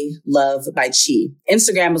NYA Love by Chi.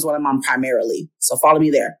 Instagram is what I'm on primarily. So follow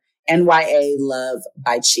me there. NYA Love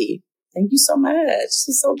by Chi. Thank you so much. This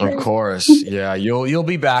is so great. Of course. Yeah. You'll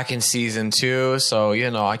be back in season 2. So,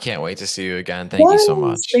 I can't wait to see you again. Thank you so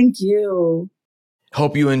much. Thank you.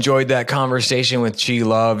 Hope you enjoyed that conversation with Chi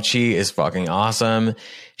Love. Chi is fucking awesome.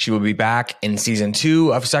 She will be back in season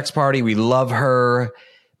 2 of Sex Party. We love her.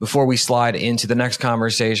 Before we slide into the next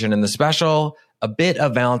conversation in the special, a bit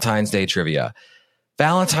of Valentine's Day trivia.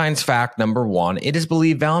 Valentine's fact number 1. It is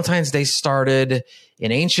believed Valentine's Day started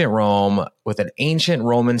in ancient Rome with an ancient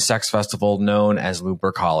Roman sex festival known as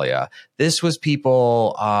Lupercalia. This was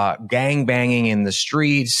people gang banging in the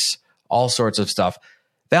streets, all sorts of stuff.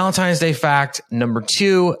 Valentine's Day fact number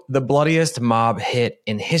 2, the bloodiest mob hit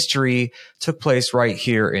in history took place right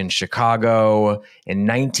here in Chicago in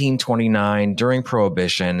 1929 during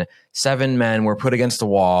Prohibition. 7 men were put against a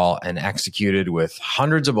wall and executed with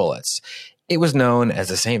hundreds of bullets. It was known as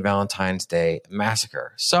the St. Valentine's Day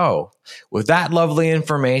Massacre. So with that lovely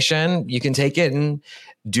information, you can take it and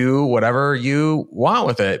do whatever you want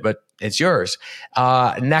with it, but it's yours.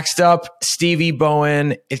 Next up, Stevie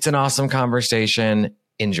Bowen. It's an awesome conversation.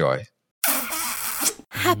 Enjoy.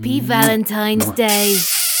 Happy Valentine's Day.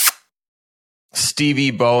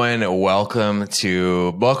 Stevie Bowen, welcome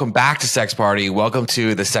back to Sex Party. Welcome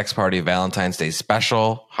to the Sex Party Valentine's Day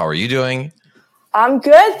special. How are you doing? I'm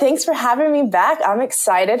good. Thanks for having me back. I'm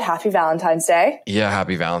excited. Happy Valentine's Day. Yeah,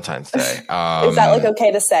 happy Valentine's Day. Is that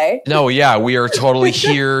okay to say? No, yeah, we are totally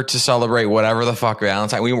here to celebrate whatever the fuck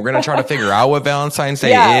Valentine. We're going to try to figure out what Valentine's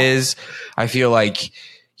Day is. I feel like,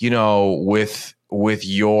 with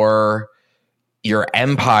your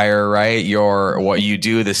empire, right? What you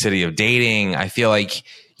do, the city of dating. I feel like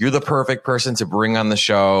you're the perfect person to bring on the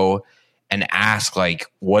show and ask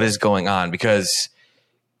what is going on, because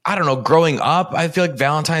I don't know, growing up, I feel like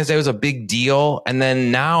Valentine's Day was a big deal. And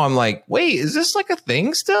then now I'm like, wait, is this a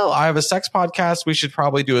thing still? I have a sex podcast. We should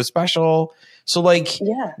probably do a special. So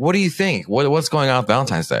what do you think? What's going on with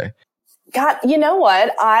Valentine's Day? God, you know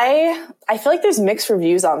what? I feel like there's mixed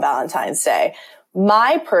reviews on Valentine's Day.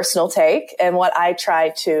 My personal take and what I try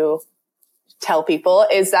to tell people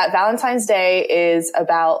is that Valentine's Day is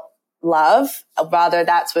about love, whether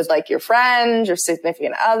that's with your friend, your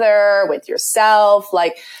significant other, with yourself.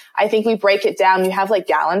 I think we break it down. You have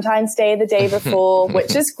Galentine's Day the day before,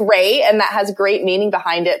 which is great. And that has great meaning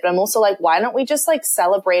behind it. But I'm also why don't we just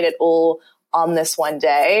celebrate it all on this one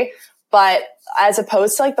day? But as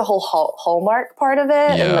opposed to the whole Hallmark part of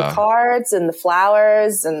it and the cards and the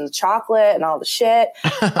flowers and the chocolate and all the shit,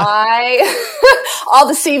 all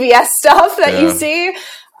the CVS stuff that you see,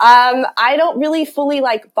 I don't really fully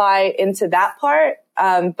buy into that part.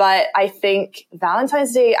 But I think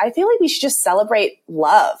Valentine's Day, I feel like we should just celebrate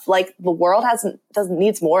love. The world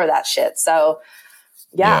needs more of that shit. So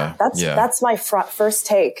that's my first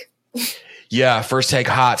take. Yeah, first take,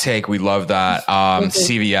 hot take. We love that.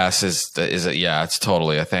 CVS is it's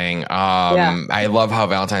totally a thing. I love how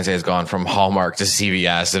Valentine's Day has gone from Hallmark to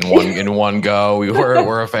CVS in one go.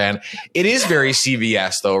 We're a fan. It is very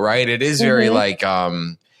CVS though, right? It is very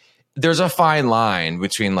there's a fine line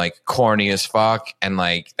between corny as fuck and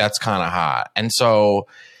that's kind of hot. And so,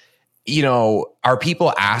 are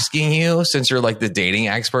people asking you, since you're the dating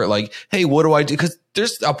expert, hey, what do I do? Because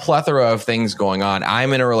there's a plethora of things going on.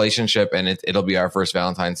 I'm in a relationship and it'll be our first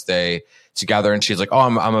Valentine's Day together. And she's like, oh,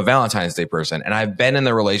 I'm a Valentine's Day person. And I've been in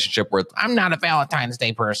the relationship where I'm not a Valentine's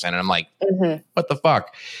Day person. And I'm like, what the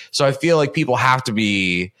fuck? So I feel like people have to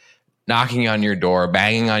be knocking on your door,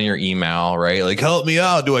 banging on your email, right? Help me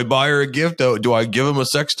out. Do I buy her a gift? Do I give him a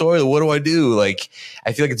sex toy? What do I do? I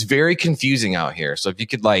feel like it's very confusing out here. So if you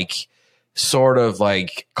could sort of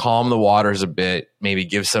calm the waters a bit, maybe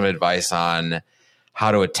give some advice on how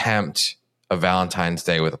to attempt a Valentine's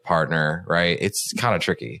Day with a partner, right? It's kind of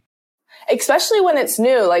tricky. especially when it's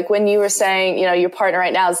new. Like when you were saying, you know, your partner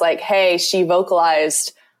right now is like, hey, she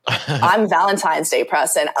vocalized, I'm Valentine's Day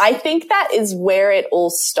person. I think that is where it all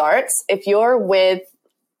starts. If you're with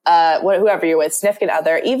whoever you're with, significant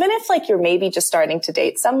other, even if like you're maybe just starting to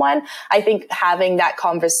date someone, I think having that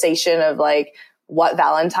conversation of like what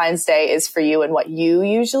Valentine's Day is for you and what you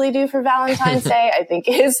usually do for Valentine's Day, I think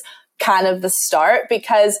is kind of the start.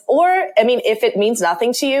 Because, or, I mean, if it means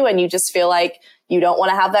nothing to you and you just feel like you don't want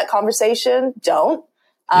to have that conversation, don't.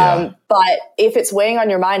 But if it's weighing on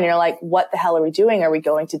your mind and you're like, what the hell are we doing? Are we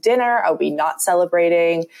going to dinner? Are we not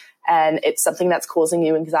celebrating? And it's something that's causing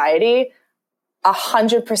you anxiety,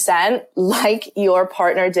 100%, like your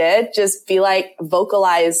partner did, just be like,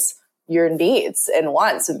 vocalize your needs and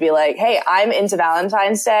wants and be like, hey, I'm into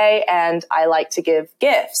Valentine's Day and I like to give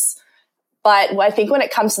gifts. But I think when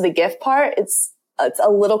it comes to the gift part, it's a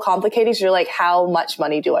little complicated. So you're like, how much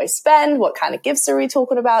money do I spend? What kind of gifts are we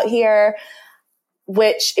talking about here?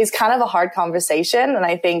 Which is kind of a hard conversation. And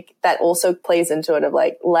I think that also plays into it of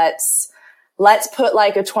like, let's put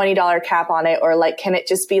like a $20 cap on it, or like, can it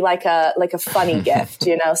just be like a funny gift,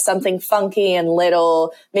 you know, something funky and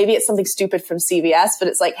little, maybe it's something stupid from CVS, but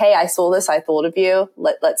it's like, hey, I saw this. I thought of you.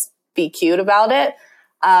 Let's be cute about it.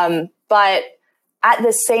 But at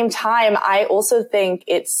the same time, I also think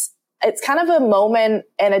it's kind of a moment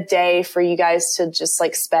and a day for you guys to just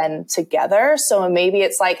like spend together. So maybe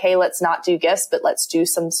it's like, hey, let's not do gifts, but let's do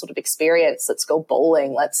some sort of experience. Let's go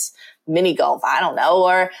bowling. Let's mini golf. I don't know.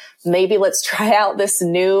 Or maybe let's try out this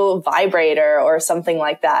new vibrator or something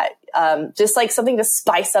like that. Just like something to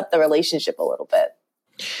spice up the relationship a little bit.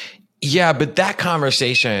 Yeah, but that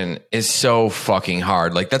conversation is so fucking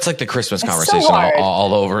hard. Like that's like the Christmas It's conversation so hard.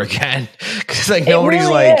 all over again. Cause like nobody's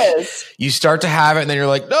really like, is. you start to have it and then you're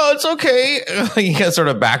like, no, it's okay. You can sort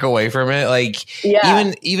of back away from it. Like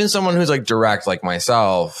even someone who's like direct, like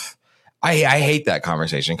myself, I hate that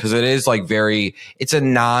conversation because it is like it's a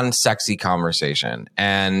non-sexy conversation.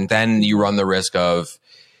 And then you run the risk of,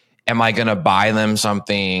 am I going to buy them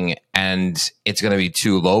something and it's going to be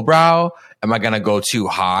too lowbrow? Am I going to go too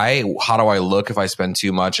high? How do I look if I spend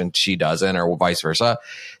too much and she doesn't, or vice versa?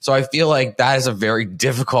 So I feel like that is a very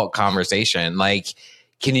difficult conversation. Like,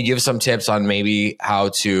 can you give some tips on maybe how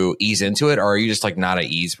to ease into it? Or are you just like not an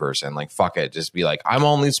ease person? Like, fuck it. Just be like, I'm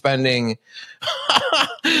only spending.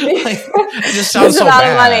 It just sounds so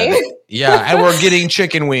bad. Money. Yeah. And we're getting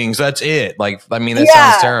chicken wings. That's it. Like, I mean, that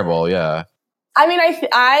sounds terrible. Yeah. I mean,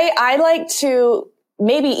 I like to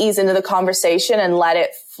maybe ease into the conversation and let it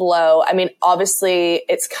flow. I mean, obviously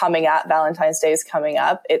it's coming up. Valentine's Day is coming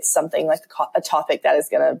up. It's something like a topic that is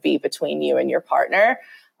going to be between you and your partner.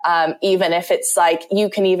 Even if it's like, you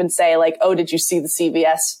can even say like, oh, did you see the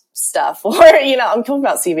CVS stuff? Or, you know, I'm talking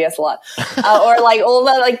about CVS a lot. Or like all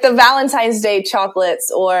the, like the Valentine's Day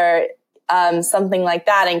chocolates or, something like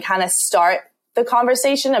that, and kind of start the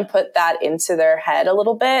conversation and put that into their head a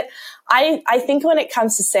little bit. I think when it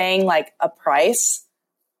comes to saying like a price,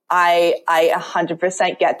 I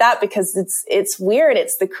 100% get that, because it's weird.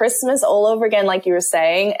 It's the Christmas all over again, like you were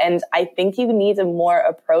saying. And I think you need to more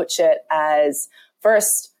approach it as,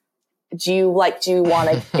 first, do you want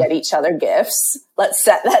to get each other gifts? Let's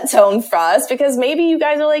set that tone first, because maybe you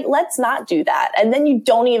guys are like, let's not do that. And then you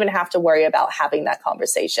don't even have to worry about having that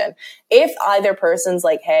conversation. If either person's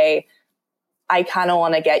like, hey, I kind of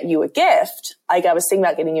want to get you a gift. Like I was thinking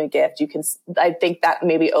about getting you a gift. I think that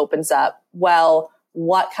maybe opens up, well,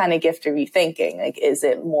 what kind of gift are you thinking? Like, is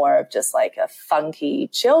it more of just like a funky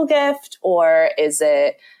chill gift, or is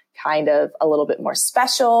it kind of a little bit more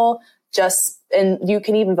special? And you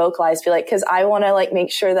can even vocalize, be like, cause I want to like make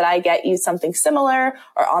sure that I get you something similar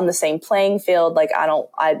or on the same playing field. Like I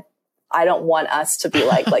don't want us to be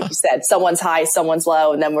like you said, someone's high, someone's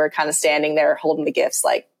low. And then we're kind of standing there holding the gifts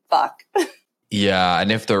like, fuck. Yeah.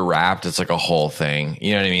 And if they're wrapped, it's like a whole thing.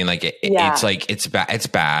 You know what I mean? Like it's like, it's bad. It's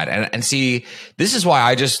bad. And see, this is why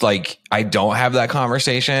I just like, I don't have that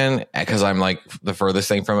conversation, because I'm like the furthest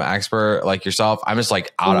thing from an expert like yourself. I'm just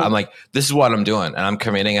like, I'm like, this is what I'm doing, and I'm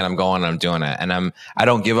committing and I'm going and I'm doing it. And I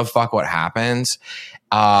don't give a fuck what happens.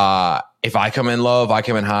 If I come in low, if I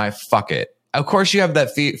come in high, fuck it. Of course you have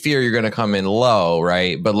that fear you're going to come in low.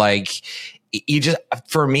 Right. But like,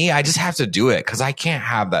 for me, I just have to do it, because I can't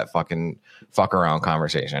have that fucking fuck around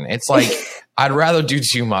conversation. It's like, I'd rather do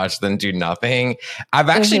too much than do nothing. I've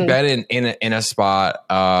actually been in a spot,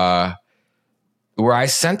 where I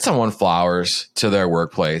sent someone flowers to their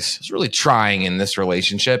workplace. I was really trying in this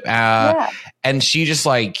relationship. And she just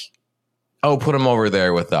like, oh, put him over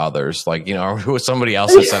there with the others, like, you know, or somebody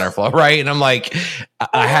else at center floor, right? And I'm like,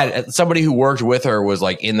 I had somebody who worked with her was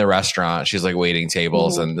like in the restaurant. She's like waiting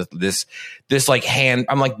tables, and this like hand,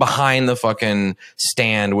 I'm like behind the fucking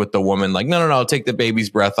stand with the woman, like, no, take the baby's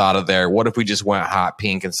breath out of there. What if we just went hot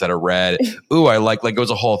pink instead of red? Ooh, I like it was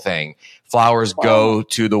a whole thing. Flowers go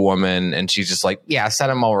to the woman, and she's just like, yeah, set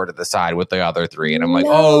him over to the side with the other three. And I'm like,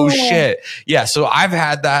 oh shit. Yeah. So I've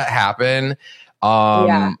had that happen.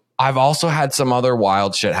 I've also had some other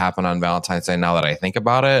wild shit happen on Valentine's Day now that I think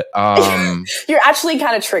about it. You're actually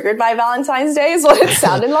kind of triggered by Valentine's Day is what it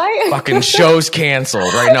sounded like. Fucking show's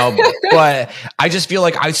canceled right now. But I just feel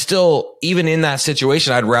like I still, even in that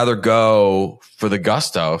situation, I'd rather go for the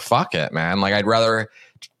gusto. Fuck it, man. Like, I'd rather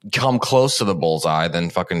come close to the bullseye than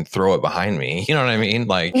fucking throw it behind me. You know what I mean?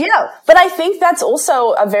 Like, yeah, but I think that's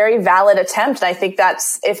also a very valid attempt. And I think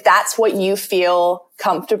that's, if that's what you feel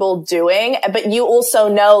comfortable doing, but you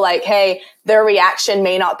also know, like, hey, their reaction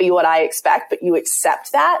may not be what I expect, but you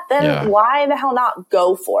accept that, then why the hell not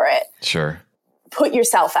go for it? Sure. Put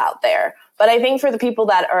yourself out there. But I think for the people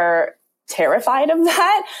that are terrified of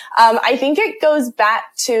that, I think it goes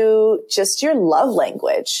back to just your love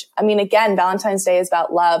language. I mean, again, Valentine's Day is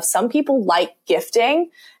about love. Some people like gifting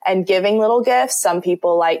and giving little gifts. Some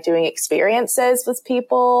people like doing experiences with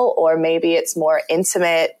people, or maybe it's more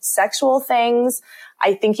intimate sexual things.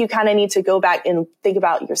 I think you kind of need to go back and think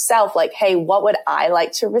about yourself, like, hey, what would I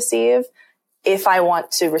like to receive if I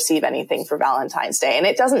want to receive anything for Valentine's Day? And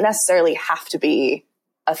it doesn't necessarily have to be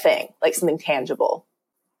a thing, like something tangible.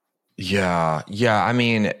 Yeah. I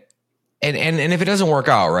mean, and if it doesn't work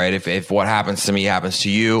out, right? If what happens to me happens to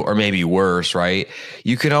you, or maybe worse, right?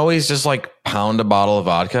 You can always just like pound a bottle of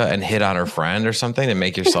vodka and hit on her friend or something to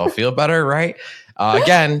make yourself feel better, right?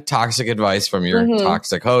 Again, toxic advice from your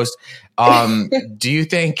toxic host. Do you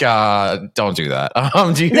think? Don't do that.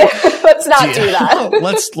 Let's not do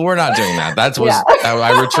that. We're not doing that. That's what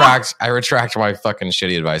I retract my fucking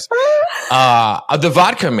shitty advice. The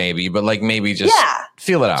vodka maybe, but like maybe just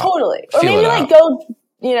feel it out. Totally. Or maybe like go,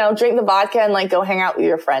 drink the vodka and like go hang out with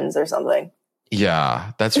your friends or something.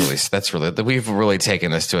 Yeah, that's really, we've really taken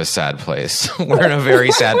this to a sad place. We're in a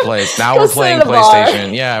very sad place. Now we're playing PlayStation.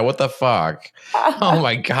 Bar. Yeah, what the fuck? Oh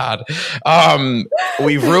my God.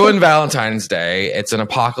 We've ruined Valentine's Day. It's an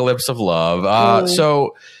apocalypse of love.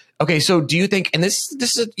 So do you think, and this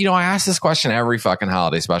is, I ask this question every fucking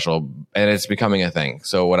holiday special, and it's becoming a thing.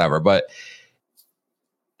 So whatever. But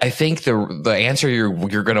I think the answer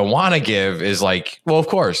you're going to want to give is like, well, of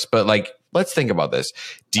course, but like, let's think about this.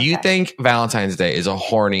 Do you think Valentine's Day is a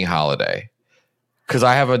horny holiday? Because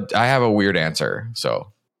I have a weird answer. So,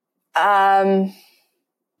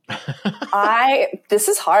 this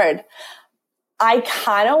is hard. I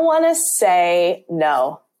kind of want to say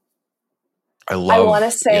no. I want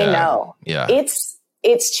to say no. Yeah,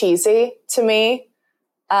 it's cheesy to me.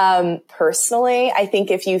 Personally, I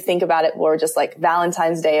think if you think about it more just like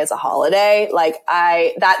Valentine's Day as a holiday, like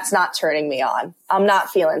that's not turning me on. I'm not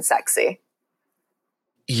feeling sexy.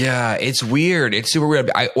 Yeah, it's weird. It's super weird.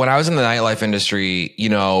 When I was in the nightlife industry,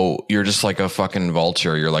 you're just like a fucking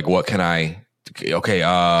vulture. You're like, what can I,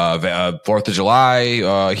 4th of July,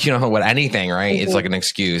 what, anything, right? It's like an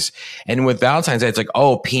excuse. And with Valentine's Day, it's like,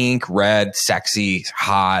 oh, pink, red, sexy,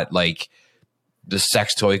 hot, like, the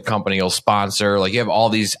sex toy company will sponsor, like you have all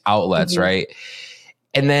these outlets, right?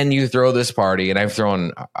 And then you throw this party, and I've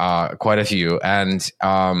thrown quite a few, and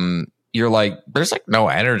you're like, there's like no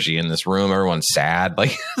energy in this room. Everyone's sad.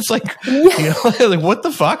 Like, it's like, like what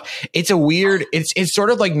the fuck? It's a weird, it's sort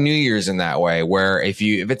of like New Year's in that way, where if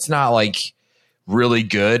it's not like really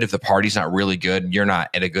good, if the party's not really good, you're not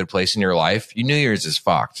at a good place in your life, New Year's is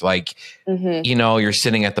fucked. Like, you're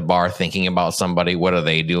sitting at the bar thinking about somebody, what are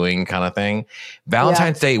they doing, kind of thing.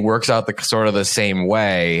 Valentine's Day works out the sort of the same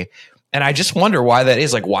way. And I just wonder why that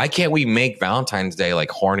is. Like, why can't we make Valentine's Day like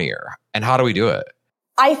hornier? And how do we do it?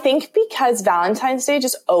 I think because Valentine's Day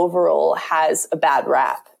just overall has a bad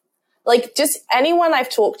rap. Like, just anyone I've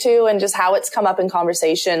talked to and just how it's come up in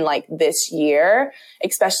conversation like this year,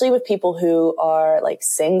 especially with people who are like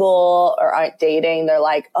single or aren't dating, they're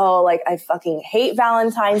like, oh, like I fucking hate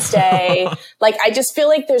Valentine's Day. Like, I just feel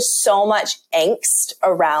like there's so much angst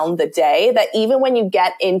around the day that even when you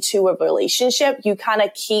get into a relationship, you kind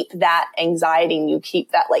of keep that anxiety and you keep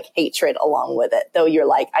that like hatred along with it. Though you're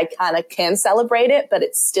like, I kind of can celebrate it, but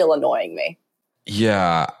it's still annoying me.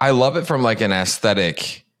 Yeah. I love it from like an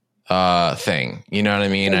aesthetic thing. You know what I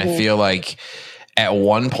mean? I feel like at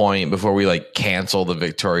one point before we like canceled the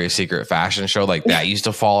Victoria's Secret fashion show, like that used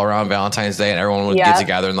to fall around Valentine's Day and everyone would get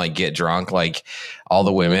together and like get drunk, like all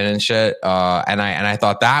the women and shit. And I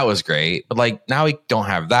thought that was great, but like now we don't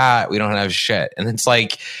have that. We don't have shit. And it's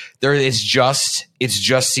like it's just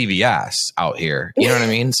CVS out here. You know what I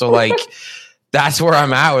mean? So like that's where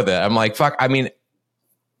I'm at with it. I'm like, fuck. I mean,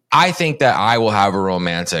 I think that I will have a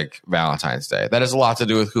romantic Valentine's Day. That has a lot to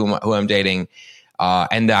do with who I'm dating.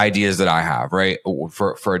 And the ideas that I have, right,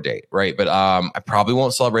 for a date, right? But I probably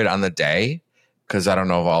won't celebrate it on the day because I don't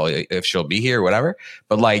know if she'll be here or whatever.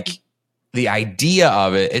 But like the idea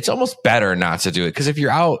of it, it's almost better not to do it because if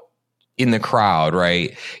you're out in the crowd,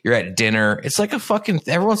 right, you're at dinner, it's like a fucking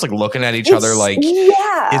everyone's like looking at each other, like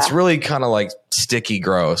it's really kind of like sticky,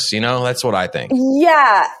 gross. You know, that's what I think.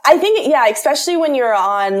 Yeah, I think especially when you're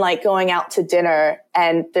on like going out to dinner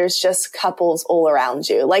and there's just couples all around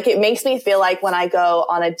you. Like it makes me feel like when I go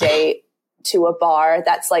on a date to a bar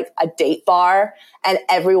that's like a date bar and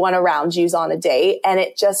everyone around you's on a date, and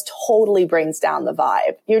it just totally brings down the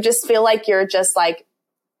vibe. You just feel like you're just like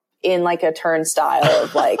in like a turnstile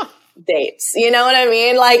of like dates. You know what I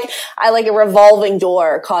mean? Like I like a revolving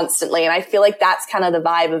door constantly. And I feel like that's kind of the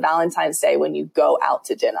vibe of Valentine's Day when you go out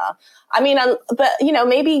to dinner. I mean, but you know,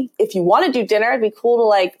 maybe if you want to do dinner, it'd be cool to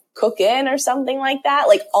like cook in or something like that,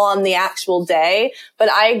 like on the actual day. But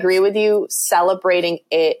I agree with you, celebrating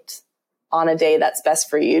it on a day that's best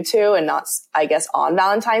for you two and not, I guess, on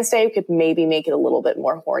Valentine's Day could maybe make it a little bit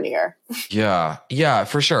more hornier. Yeah,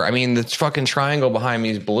 for sure. I mean, the fucking triangle behind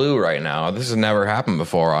me is blue right now. This has never happened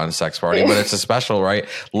before on Sex Party, but it's a special, right?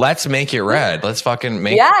 Let's make it red. Let's fucking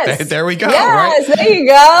make it. There we go. Yes, right? There you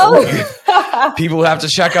go. People have to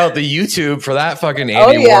check out the YouTube for that fucking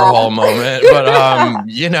Andy Warhol moment. But,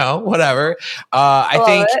 you know, whatever.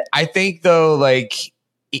 I think though, like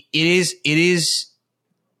it is,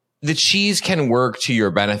 the cheese can work to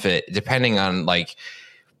your benefit depending on like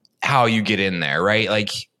how you get in there, right?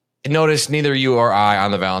 Like notice neither you or I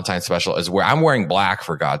on the Valentine special is where I'm wearing black,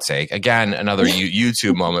 for God's sake. Again, another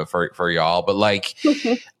YouTube moment for y'all. But like,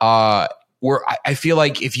 I feel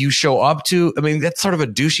like if you show up to, I mean, that's sort of a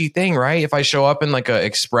douchey thing, right? If I show up in like a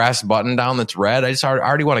express button down that's red, I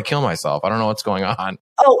already want to kill myself. I don't know what's going on.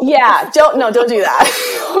 Oh yeah. Don't do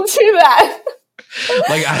that. Don't do that.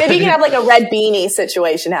 Like maybe you can have like a red beanie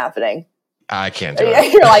situation happening. I can't do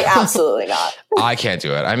it. You're like, absolutely not. I can't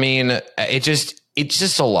do it. I mean, it's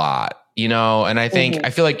just a lot, you know. And I think I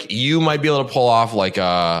feel like you might be able to pull off like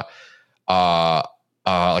a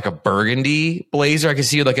burgundy blazer. I can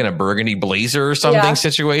see you like in a burgundy blazer or something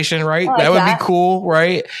situation, right? Like that would be cool,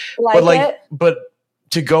 right? But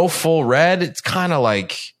to go full red, it's kind of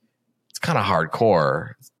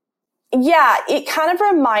hardcore. Yeah, it kind of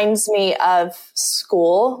reminds me of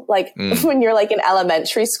school, like when you're like in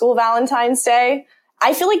elementary school Valentine's Day.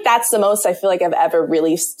 I feel like that's the most I feel like I've ever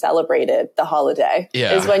really celebrated the holiday.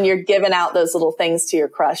 Yeah. Is when you're giving out those little things to your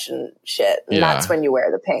crush and shit. And that's when you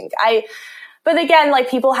wear the pink. But again, like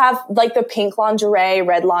people have like the pink lingerie,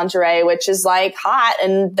 red lingerie, which is like hot.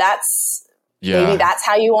 And maybe that's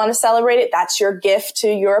how you want to celebrate it. That's your gift to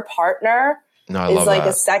your partner. No, I love like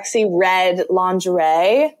a sexy red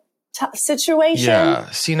lingerie situation. Yeah.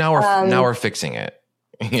 See, now we're fixing it.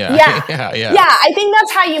 Yeah. I think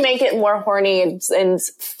that's how you make it more horny and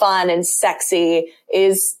fun and sexy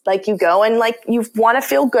is like you go and like you want to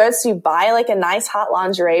feel good. So you buy like a nice hot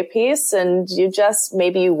lingerie piece and you just,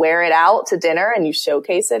 maybe you wear it out to dinner and you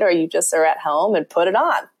showcase it, or you just are at home and put it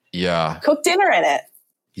on. Yeah. Cook dinner in it.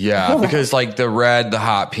 Yeah, because like the red, the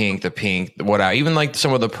hot pink, the pink, whatever, even like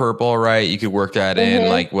some of the purple, right? You could work that in,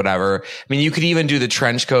 like whatever. I mean, you could even do the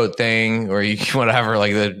trench coat thing, or you whatever,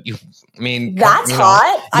 like that's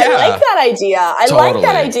hot. I like that idea. I like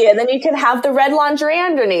that idea. Then you can have the red lingerie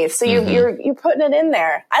underneath, so you're putting it in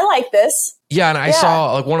there. I like this. Yeah, and I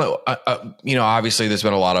saw like one of obviously there's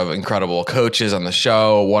been a lot of incredible coaches on the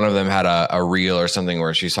show. One of them had a reel or something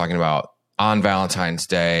where she's talking about on Valentine's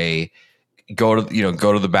Day, go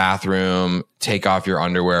to the bathroom, take off your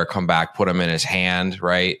underwear, come back, put them in his hand,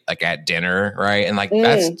 right? Like at dinner, right? And like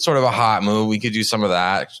that's sort of a hot move. We could do some of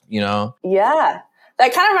that, you know? Yeah.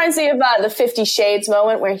 That kind of reminds me of the 50 Shades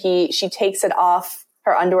moment where she takes it off,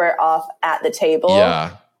 her underwear off at the table.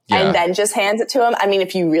 Yeah. And then just hands it to him. I mean,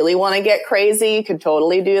 if you really want to get crazy, you could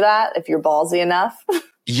totally do that if you're ballsy enough.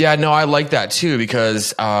 Yeah, no, I like that too,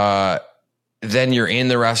 because then you're in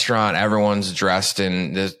the restaurant, everyone's dressed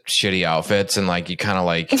in the shitty outfits, and like you kind of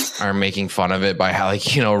like are making fun of it by how,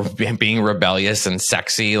 like, you know, being rebellious and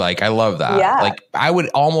sexy. Like I love that. Yeah. Like I would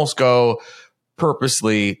almost go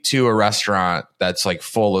purposely to a restaurant that's like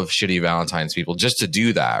full of shitty Valentine's people just to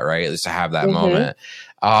do that, right? Just to have that moment.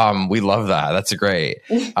 We love that. That's great.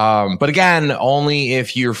 But again, only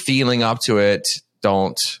if you're feeling up to it.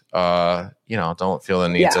 Don't feel the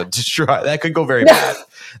need to try. That could go very bad.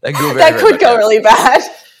 That could go really bad.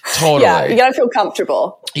 Totally. Yeah, you gotta feel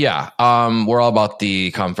comfortable. Yeah. We're all about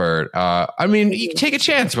the comfort. I mean, you can take a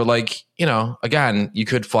chance, but like, again, you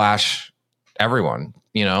could flash everyone,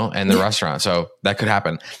 in the restaurant. So that could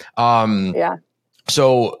happen. Yeah.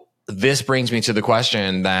 So this brings me to the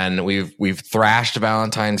question then. We've thrashed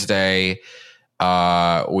Valentine's Day.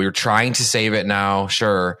 We're trying to save it now.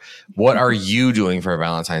 Sure. What are you doing for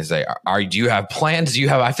Valentine's Day? Do you have plans?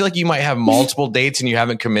 I feel like you might have multiple dates and you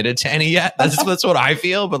haven't committed to any yet. That's what I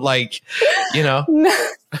feel. But like, No,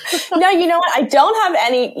 you know what? I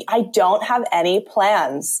don't have any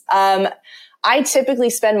plans. I typically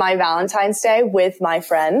spend my Valentine's Day with my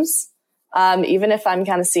friends. Even if I'm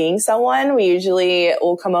kind of seeing someone, we usually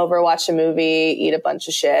will come over, watch a movie, eat a bunch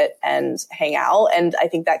of shit and hang out. And I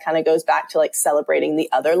think that kind of goes back to like celebrating the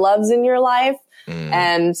other loves in your life.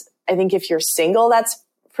 And I think if you're single, that's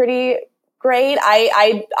pretty great.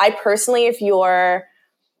 I personally, if you're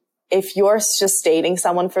just dating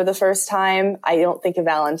someone for the first time, I don't think a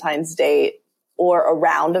Valentine's date or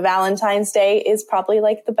around a Valentine's Day is probably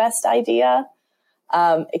like the best idea.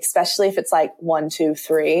 Especially if it's like 1, 2,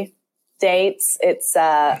 3 dates. It's,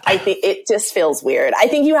 I think it just feels weird. I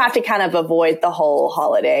think you have to kind of avoid the whole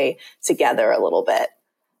holiday together a little bit.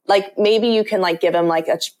 Like maybe you can like give him like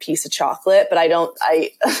a piece of chocolate, but I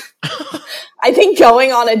think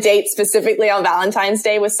going on a date specifically on Valentine's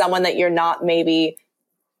Day with someone that you're not maybe,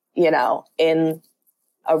 in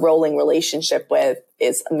a rolling relationship with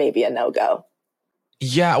is maybe a no-go.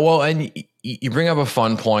 Yeah. Well, and you bring up a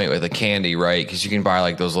fun point with the candy, right? Because you can buy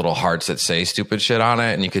like those little hearts that say stupid shit on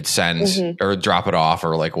it and you could send or drop it off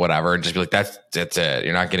or like whatever and just be like, that's it.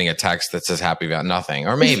 You're not getting a text that says happy about nothing.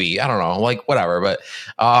 Or maybe, I don't know, like whatever. But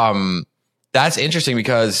that's interesting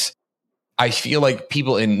because I feel like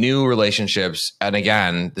people in new relationships, and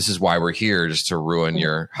again, this is why we're here, just to ruin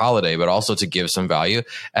your holiday, but also to give some value.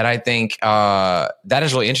 And I think that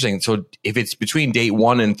is really interesting. So if it's between date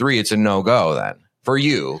 1 and 3, it's a no-go then for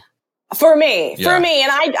you. For me. And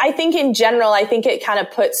I think in general, I think it kind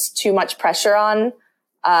of puts too much pressure on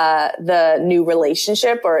the new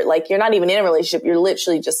relationship, or like you're not even in a relationship. You're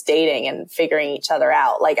literally just dating and figuring each other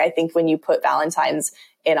out. Like I think when you put Valentine's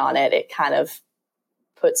in on it, it kind of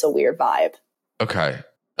puts a weird vibe. Okay.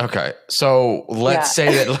 So let's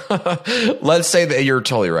say that you're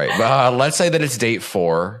totally right. But let's say that it's date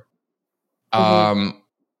 4.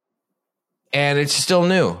 And it's still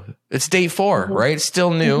new. It's date 4, right? It's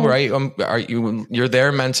still new, right? You're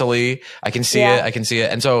there mentally. I can see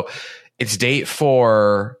it. And so it's date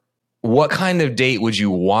 4. What kind of date would you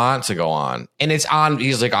want to go on? And it's on,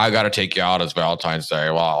 he's like, I got to take you out. It's Valentine's Day.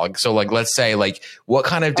 Well, let's say what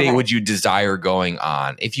kind of date would you desire going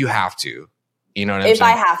on if you have to? You know what I'm saying? If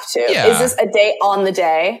I have to. Yeah. Is this a date on the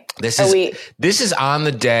day? This is on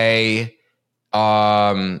the day.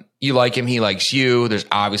 You like him, he likes you. There's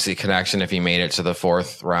obviously a connection if he made it to the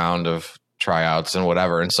 4th round of tryouts and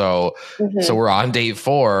whatever. And so we're on date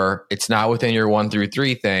 4. It's not within your 1 through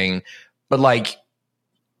 3 thing, but like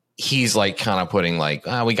he's like kind of putting like,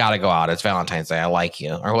 we got to go out. It's Valentine's Day. I like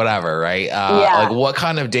you or whatever. Right. Like what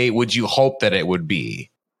kind of date would you hope that it would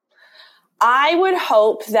be? I would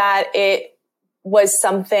hope that it was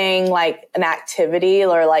something like an activity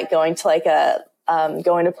or like going to like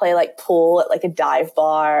going to play like pool at like a dive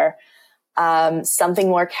bar, something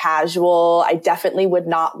more casual. I definitely would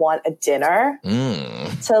not want a dinner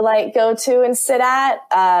to like go to and sit at,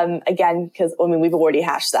 again, cause we've already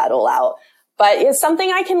hashed that all out, but it's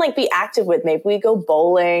something I can like be active with. Maybe we go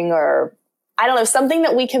bowling or I don't know, something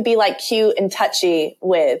that we can be like cute and touchy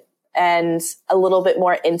with and a little bit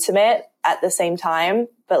more intimate at the same time,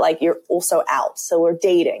 but like you're also out. So we're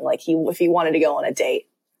dating, like if he wanted to go on a date,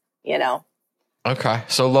 Okay.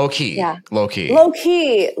 So low key. Yeah. Low key.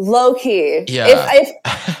 Yeah.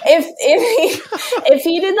 If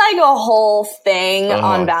he did like a whole thing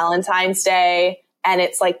on Valentine's Day and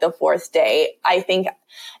it's like the 4th date, I think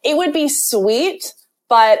it would be sweet,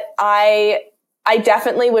 but I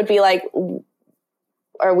definitely would be like,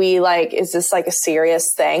 are we like, is this like a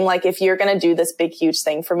serious thing? Like if you're going to do this big, huge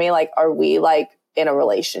thing for me, like, are we like in a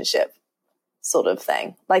relationship sort of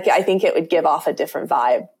thing? Like, I think it would give off a different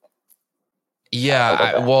vibe.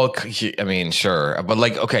 Yeah. I mean, sure. But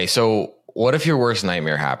like, okay. So what if your worst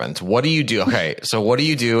nightmare happens? What do you do? Okay. So what do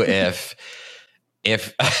you do if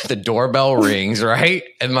the doorbell rings, right?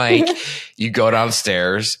 And like you go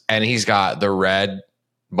downstairs and he's got the red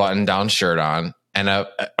button down shirt on and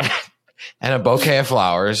a bouquet of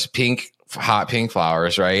flowers, pink hot pink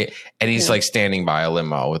flowers, right? And he's like standing by a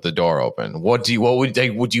limo with the door open. Would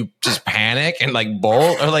you just panic and like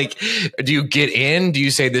bolt, or like, do you get in? Do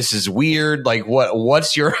you say this is weird? Like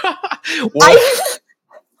what's your,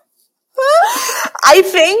 I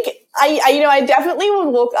think I definitely would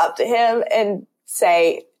walk up to him and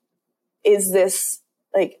say, is this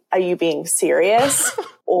like, are you being serious?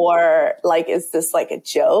 Or like, is this like a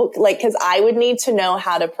joke? Like, cause I would need to know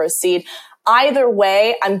how to proceed. Either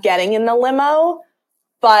way, I'm getting in the limo,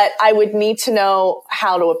 but I would need to know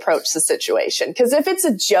how to approach the situation. Cause if it's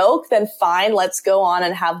a joke, then fine, let's go on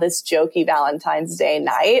and have this jokey Valentine's Day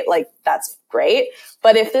night. Like, that's great.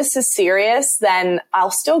 But if this is serious, then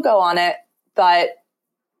I'll still go on it, but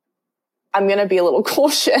I'm going to be a little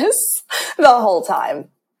cautious the whole time.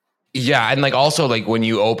 Yeah, and like also like when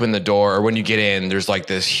you open the door or when you get in, there's like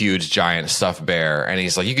this huge giant stuffed bear, and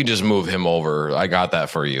he's like, you can just move him over. I got that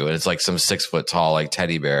for you. And it's like some 6 foot tall like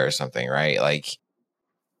teddy bear or something, right? Like,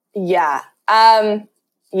 yeah,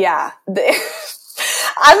 yeah. I'm like,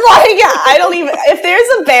 I don't even. If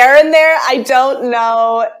there's a bear in there, I don't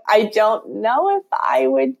know if I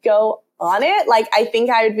would go on it. Like, I think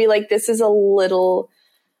I would be like, this is a little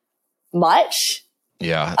much.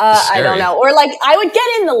 Yeah. I don't know. Or like, I would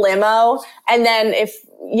get in the limo, and then if,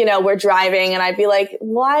 we're driving, and I'd be like,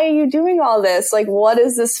 why are you doing all this? Like, what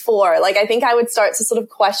is this for? Like, I think I would start to sort of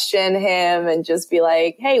question him and just be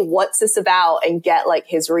like, hey, what's this about? And get like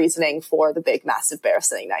his reasoning for the big, massive bear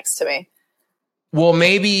sitting next to me. Well,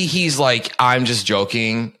 maybe he's like, I'm just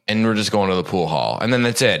joking, and we're just going to the pool hall, and then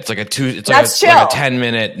that's it. It's like a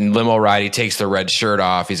 10-minute limo ride. He takes the red shirt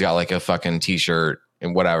off. He's got like a fucking t-shirt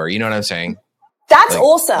and whatever. You know what I'm saying? That's like,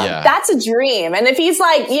 awesome. Yeah. That's a dream. And if he's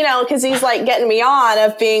like, cause he's like getting me on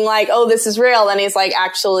of being like, oh, this is real. Then he's like,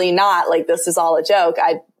 actually not, like, this is all a joke.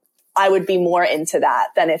 I would be more into that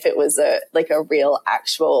than if it was a real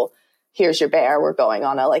actual, here's your bear. We're going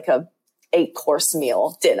on a 8-course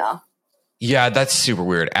meal dinner. Yeah, that's super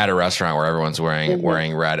weird at a restaurant where everyone's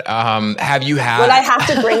wearing red. Have you had? Would I have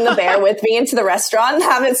to bring the bear with me into the restaurant and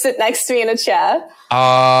have it sit next to me in a chair?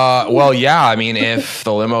 Well, yeah. I mean, if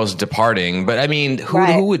the limo's departing, but I mean,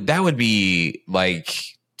 who would that would be like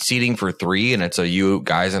seating for 3, and it's you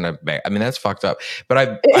guys and a bear. I mean, that's fucked up.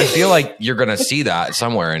 But I feel like you're gonna see that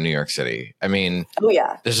somewhere in New York City. I mean, oh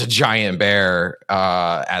yeah, there's a giant bear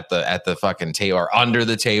at the fucking table or under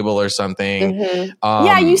the table or something. Mm-hmm.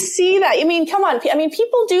 Yeah, you see that. I mean, come on. I mean,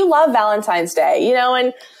 people do love Valentine's Day,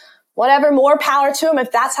 and whatever, more power to them.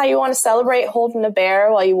 If that's how you want to celebrate, holding a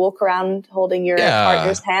bear while you walk around holding your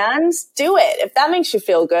partner's hands, do it. If that makes you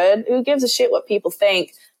feel good, who gives a shit what people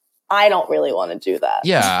think? I don't really want to do that.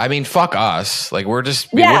 Yeah, I mean, fuck us. Like, we're just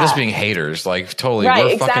being haters. Like, totally,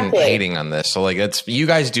 we're fucking hating on this. So, like, it's you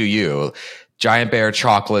guys do you. Giant bear,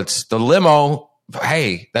 chocolates, the limo.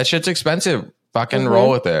 Hey, that shit's expensive. Fucking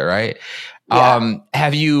roll with it, right? Yeah.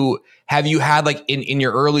 Have you had like in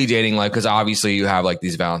your early dating life? Because obviously you have like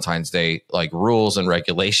these Valentine's Day like rules and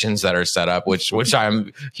regulations that are set up, which I'm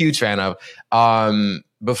a huge fan of.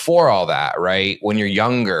 Before all that, right? When you're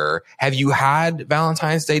younger, have you had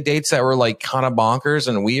Valentine's Day dates that were like kind of bonkers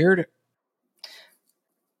and weird?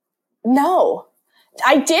 No.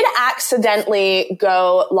 I did accidentally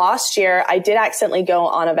go last year. I did accidentally go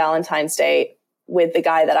on a Valentine's Day with the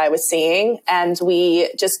guy that I was seeing. And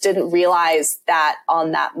we just didn't realize that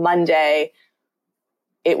on that Monday,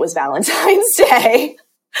 it was Valentine's Day.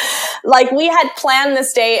 Like, we had planned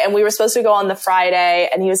this date and we were supposed to go on the Friday,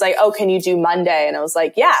 and he was like, oh, can you do Monday? And I was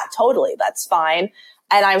like, yeah, totally. That's fine.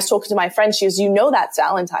 And I was talking to my friend. She goes, that's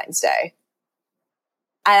Valentine's Day.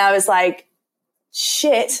 And I was like,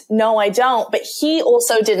 shit, no, I don't. But he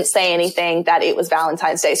also didn't say anything that it was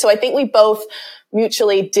Valentine's Day. So I think we both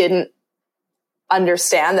mutually didn't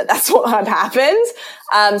understand that that's what had happened.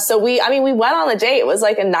 So we went on a date. It was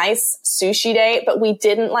like a nice sushi date, but we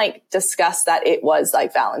didn't like discuss that it was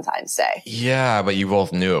like Valentine's Day. Yeah, but you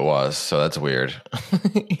both knew it was, so that's weird.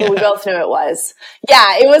 Yeah. We both knew it was.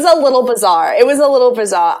 Yeah, it was a little bizarre.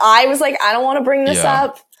 I was like, I don't want to bring this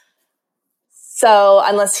up. So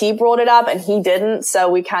unless he brought it up, and he didn't, so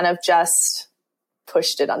we kind of just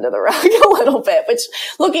pushed it under the rug a little bit, which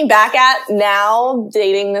looking back at now,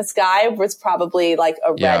 dating this guy was probably like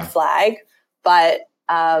a red flag. But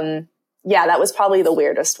that was probably the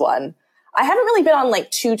weirdest one. I haven't really been on like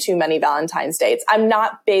too many Valentine's dates. I'm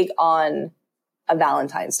not big on a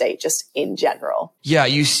Valentine's date, just in general. Yeah,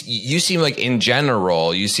 you seem like in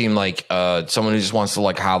general, you seem like someone who just wants to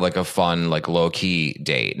like have like a fun, like low key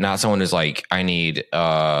date, not someone who's like, I need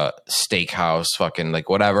steakhouse fucking like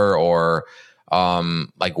whatever, or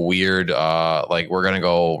like weird, like we're gonna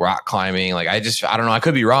go rock climbing. Like I don't know, I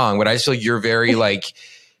could be wrong, but I just feel like you're very like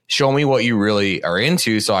show me what you really are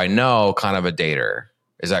into so I know kind of a dater.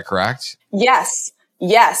 Is that correct? Yes.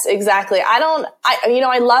 Yes, exactly. I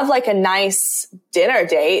love like a nice dinner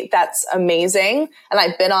date. That's amazing. And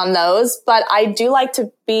I've been on those, but I do like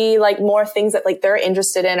to be like more things that like they're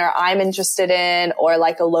interested in or I'm interested in, or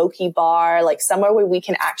like a low key bar, like somewhere where we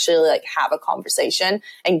can actually like have a conversation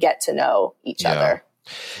and get to know each other.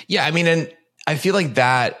 Yeah. I mean, and I feel like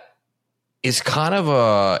that is kind of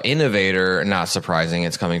a innovator, not surprising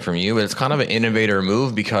it's coming from you, but it's kind of an innovator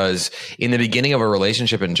move, because in the beginning of a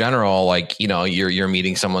relationship in general, like, you know, you're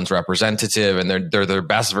meeting someone's representative and they're their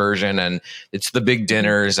best version, and it's the big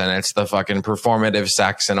dinners and it's the fucking performative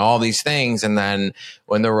sex and all these things. And then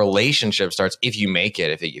when the relationship starts, if you make it,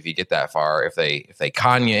 if you get that far, if they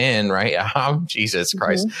con you in, right? Jesus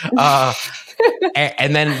Christ.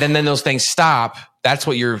 And then those things stop. That's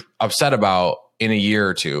what you're upset about in a year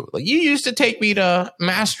or two. Like, you used to take me to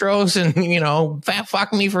Mastro's and, you know,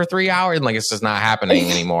 fuck me for 3 hours. And like, it's just not happening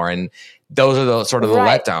anymore. And those are the sort of the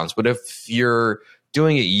letdowns. But if you're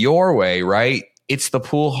doing it your way, right? It's the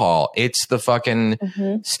pool hall. It's the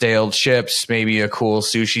fucking stale chips, maybe a cool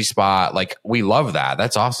sushi spot. Like, we love that.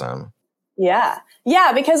 That's awesome. Yeah.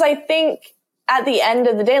 Yeah. Because I think at the end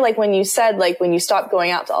of the day, like when you said, like when you stop going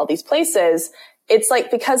out to all these places, it's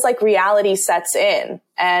like, because like reality sets in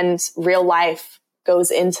and real life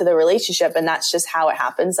goes into the relationship, and that's just how it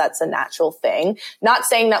happens. That's a natural thing. Not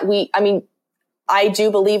saying that I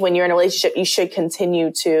do believe when you're in a relationship, you should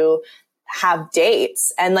continue to have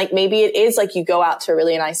dates. And like, maybe it is like you go out to a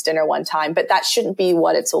really nice dinner one time, but that shouldn't be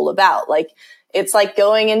what it's all about. Like, it's like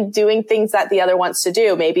going and doing things that the other wants to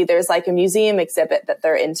do. Maybe there's like a museum exhibit that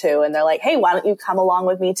they're into and they're like, hey, why don't you come along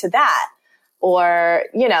with me to that? Or,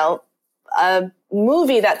 you know, a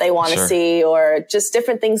movie that they want to see, or just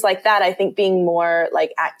different things like that. I think being more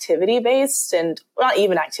like activity based, and not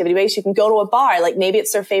even activity based, you can go to a bar. Like maybe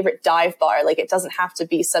it's their favorite dive bar. Like it doesn't have to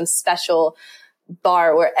be some special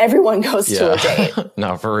bar where everyone goes to a date.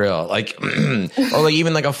 No, for real. Like, or like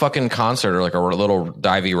even like a fucking concert or like a little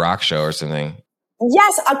divey rock show or something.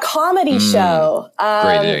 Yes. A comedy show,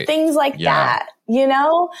 things like that, you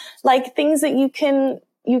know, like things that you can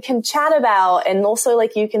chat about, and also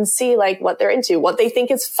like you can see like what they're into, what they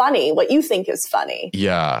think is funny, what you think is funny.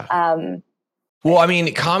 Yeah. Well, I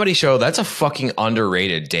mean, comedy show, that's a fucking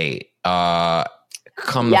underrated date.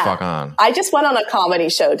 Come the fuck on. I just went on a comedy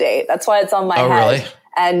show date. That's why it's on my head. Really?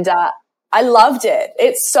 And I loved it.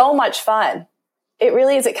 It's so much fun. It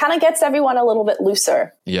really is. It kind of gets everyone a little bit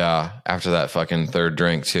looser. Yeah. After that fucking third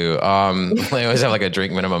drink too. They always have like a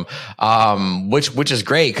drink minimum, which is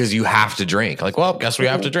great because you have to drink. Like, well, guess we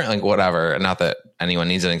have to drink. Like, whatever. Not that anyone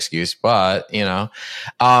needs an excuse, but you know.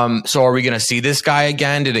 So are we going to see this guy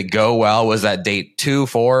again? Did it go well? Was that date 2,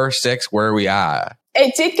 4, 6? Where are we at?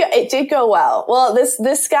 It did go well. Well,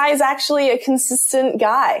 this guy is actually a consistent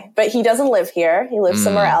guy, but he doesn't live here. He lives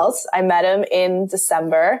somewhere else. I met him in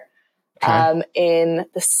December. In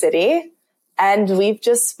the city, and we've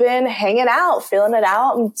just been hanging out, feeling it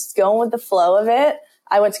out, and just going with the flow of it.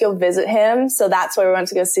 I went to go visit him, so that's where we went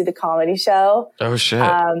to go see the comedy show. Oh shit!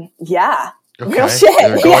 Yeah, okay. Real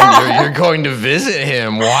shit. You're going to visit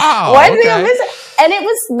him. Wow. Why did we go visit? And it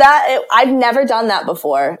was I'd never done that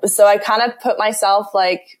before, so I kind of put myself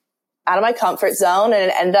like out of my comfort zone, and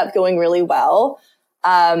it ended up going really well.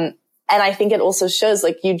 And I think it also shows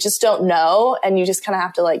like you just don't know, and you just kind of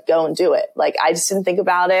have to like go and do it. Like I just didn't think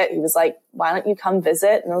about it. He was like, why don't you come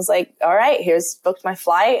visit? And I was like, all right, booked my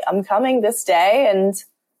flight. I'm coming this day. And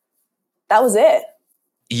that was it.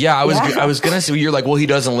 Yeah, I was going to say, you're like, well, he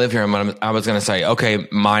doesn't live here. I was going to say, okay,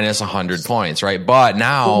 minus 100 points, right? But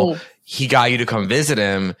now he got you to come visit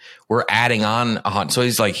him. We're adding on 100.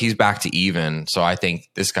 So he's back to even. So I think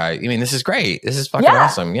this guy, I mean, this is great. This is fucking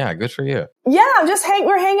awesome. Yeah, good for you. Yeah,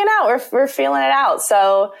 we're hanging out. We're feeling it out.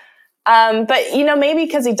 So, but you know, maybe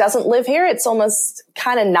because he doesn't live here, it's almost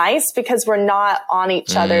kind of nice because we're not on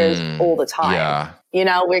each other all the time. Yeah. You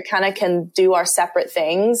know, we kind of can do our separate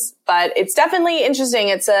things, but it's definitely interesting.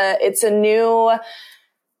 It's a new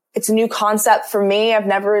concept for me. I've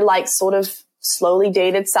never like sort of slowly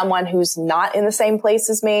dated someone who's not in the same place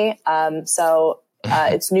as me. So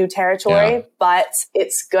it's new territory, but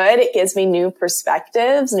it's good. It gives me new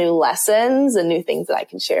perspectives, new lessons, and new things that I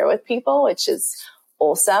can share with people, which is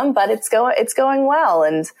awesome. But it's going well.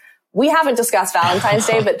 And we haven't discussed Valentine's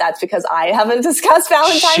Day, but that's because I haven't discussed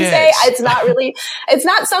Valentine's Day. It's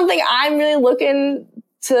not something I'm really looking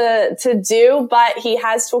to do, but he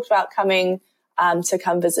has talked about coming to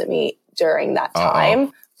come visit me during that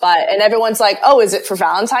time. And everyone's like, oh, is it for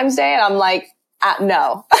Valentine's Day? And I'm like,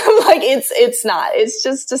 No, like it's not. It's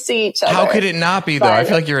just to see each other. How could it not be though? I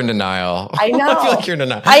feel like you're in denial. I know. I feel like you're in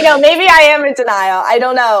denial. I know. Maybe I am in denial. I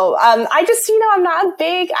don't know. I just, I'm not a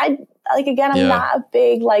big, I'm not a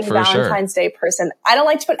big like Valentine's Day person. I don't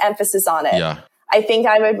like to put emphasis on it. Yeah. I think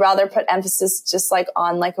I would rather put emphasis just like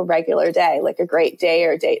on like a regular day, like a great day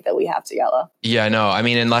or a date that we have together. Yeah, no. I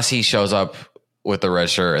mean, unless he shows up with the red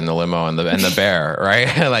shirt and the limo and the bear, right?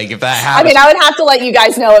 Like if that happens, I mean, I would have to let you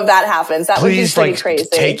guys know if that happens. That would be pretty crazy.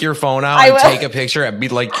 Take your phone out and take a picture and be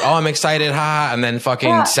like, "Oh, I'm excited, ha!" And then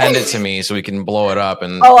fucking send it to me so we can blow it up.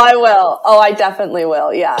 And I will. Oh, I definitely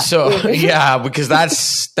will. Yeah. So yeah, because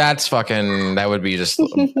that's fucking that would be just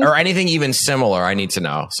or anything even similar. I need to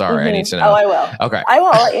know. Sorry, I need to know. Oh, I will. Okay, I will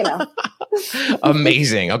let you know.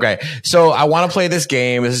 Amazing. Okay, so I want to play this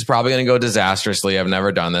game. This is probably going to go disastrously. I've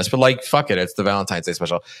never done this, but like, fuck it. It's the Valentine's Day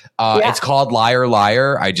special. It's called Liar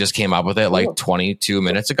Liar. I just came up with it like 22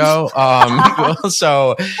 minutes ago.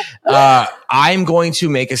 So I'm going to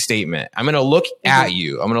make a statement. I'm going to look at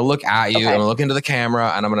you. I'm going to look at you. I'm going to look into the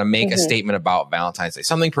camera and I'm going to make a statement about Valentine's Day,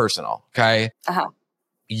 something personal. Okay.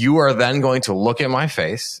 You are then going to look at my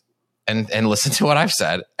face and listen to what I've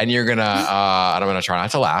said. And you're going to, and I'm going to try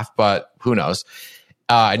not to laugh, but who knows?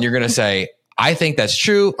 And you're going to say, I think that's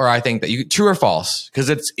true, or I think that true or false. Cause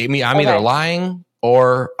I'm either lying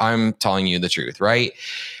or I'm telling you the truth. Right.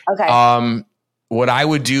 Okay. What I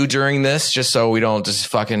would do during this, just so we don't just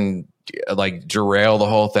fucking like derail the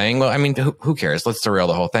whole thing. Well, I mean, who cares? Let's derail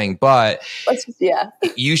the whole thing. But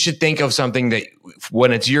you should think of something that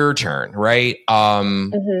when it's your turn, right?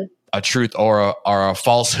 A truth or a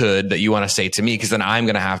falsehood that you want to say to me, because then I'm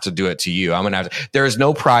going to have to do it to you. I'm going to have to. There's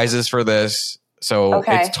no prizes for this. So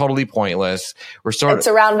it's totally pointless. It's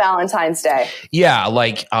around Valentine's Day. Yeah.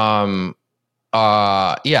 Like,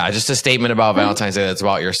 just a statement about Valentine's Day that's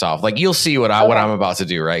about yourself. Like you'll see what I'm about to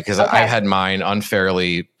do, right? Because I've had mine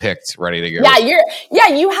unfairly picked, ready to go. Yeah,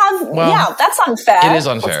 that's unfair. It is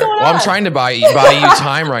unfair. Well, I'm trying to buy you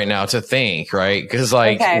time right now to think, right? Because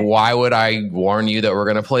why would I warn you that we're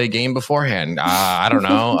going to play a game beforehand? I don't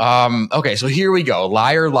know. Okay, so here we go.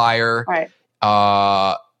 Liar, liar.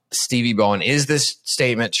 All right. Stevie Bowen, is this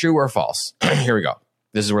statement true or false? Here we go.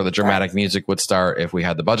 This is where the dramatic music would start if we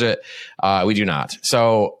had the budget. We do not.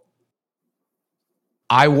 So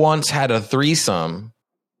I once had a threesome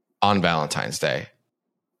on Valentine's Day.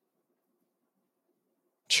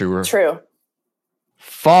 True or true?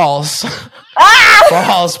 False.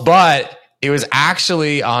 False, but it was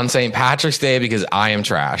actually on St. Patrick's Day because I am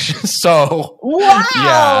trash. So wow.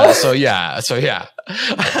 Yeah.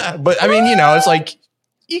 But I mean, it's like,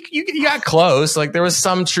 you got close. Like there was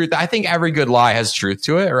some truth. I think every good lie has truth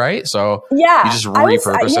to it, right? So you just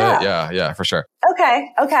repurpose it. Yeah, for sure.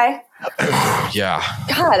 Okay. Yeah.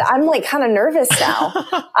 God, I'm like kind of nervous now.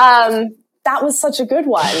 That was such a good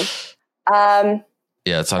one. Yeah,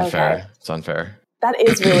 it's unfair. Okay. It's unfair. That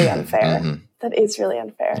is really unfair. That is really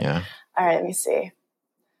unfair. Yeah. All right, let me see.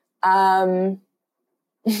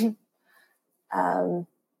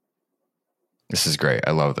 This is great.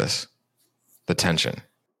 I love this. The tension.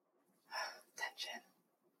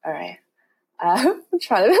 All right. I'm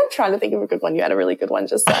trying to think of a good one. You had a really good one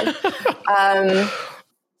just then. All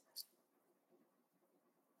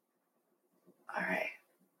right.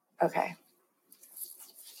 Okay.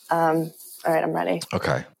 All right. I'm ready.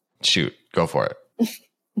 Okay. Shoot. Go for it.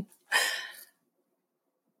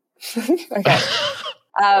 Okay.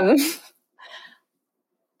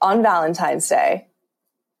 On Valentine's Day,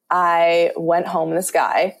 I went home with this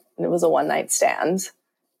guy, and it was a one-night stand,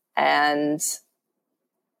 and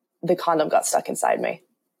the condom got stuck inside me.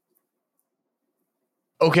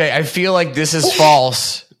 Okay, I feel like this is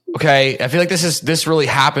false. Okay, I feel like this really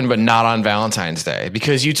happened, but not on Valentine's Day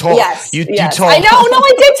because you told you told. I know, no,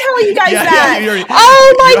 I did tell you guys that.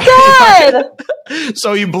 Oh my god!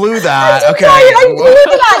 So you blew that. Okay, I blew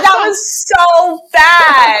that. That was so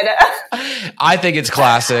bad. I think it's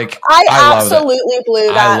classic. I absolutely blew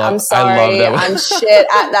that. I'm sorry. I'm shit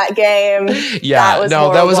at that game. Yeah,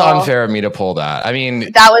 that was unfair of me to pull that. I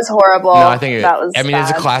mean, that was horrible. No, I think that was. I mean,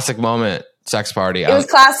 it's a classic moment. Sex party. It was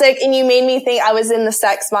classic, and you made me think I was in the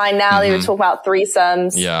sex mind now. They were talking about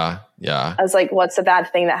threesomes. Yeah. I was like, what's the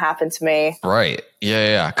bad thing that happened to me? Right.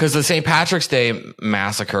 Yeah. Because the St. Patrick's Day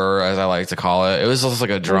massacre, as I like to call it, it was just like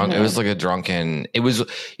a drunk. It was like a drunken. It was,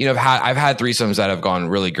 I've had threesomes that have gone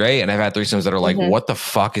really great, and I've had threesomes that are like, what the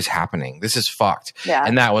fuck is happening? This is fucked. Yeah.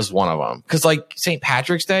 And that was one of them. Because like St.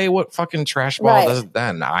 Patrick's Day, what fucking trash ball does it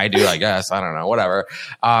then? I do, I guess. I don't know. Whatever.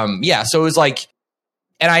 So it was like.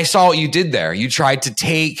 And I saw what you did there. You tried to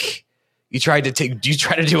take You tried to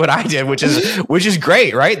do what I did, which is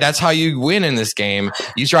great, right? That's how you win in this game.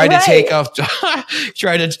 You tried to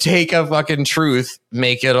take a fucking truth,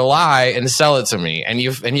 make it a lie, and sell it to me, and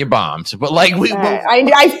you bombed. But like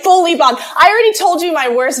I fully bombed. I already told you my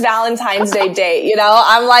worst Valentine's Day date. You know,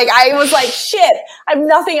 I was like, shit. I have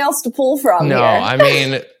nothing else to pull from. No, here. I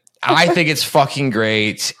mean, I think it's fucking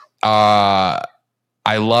great.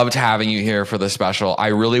 I loved having you here for the special. I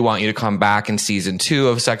really want you to come back in season 2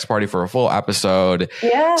 of Sex Party for a full episode.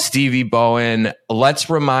 Yeah. Stevie, Bowen, let's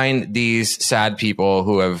remind these sad people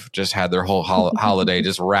who have just had their whole holiday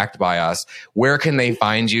just wrecked by us. Where can they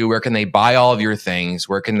find you? Where can they buy all of your things?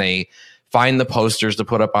 Where can they find the posters to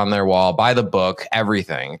put up on their wall? Buy the book,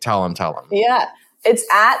 everything. Tell them. Yeah. It's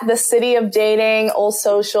at The City of Dating, all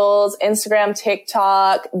socials, Instagram,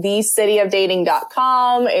 TikTok,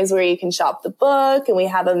 thecityofdating.com is where you can shop the book. And we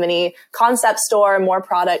have a mini concept store, more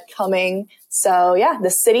product coming. So yeah,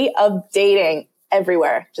 The City of Dating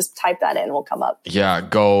everywhere. Just type that in. We'll come up. Yeah.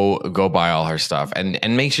 Go buy all her stuff and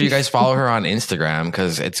make sure you guys follow her on Instagram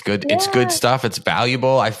because it's good. Yeah. It's good stuff. It's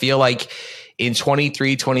valuable. I feel like in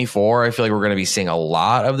 23, 24, I feel like we're going to be seeing a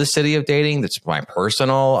lot of The City of Dating. That's my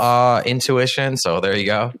personal intuition. So there you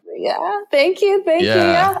go. Yeah. Thank you.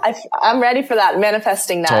 Yeah. I'm ready for that.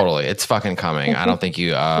 Manifesting that. Totally. It's fucking coming. I don't think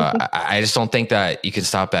you, I just don't think that you can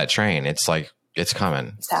stop that train. It's like, it's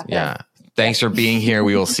coming. It's happening. Yeah. Thanks for being here.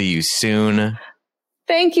 We will see you soon.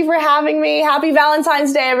 Thank you for having me. Happy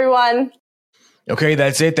Valentine's Day, everyone. Okay,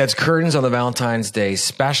 that's it. That's curtains on the Valentine's Day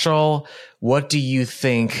special. What do you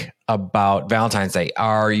think about Valentine's Day?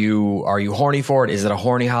 Are you horny for it? Is it a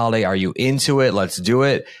horny holiday? Are you into it? Let's do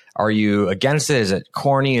it. Are you against it? Is it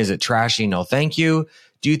corny? Is it trashy? No, thank you.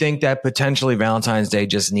 Do you think that potentially Valentine's Day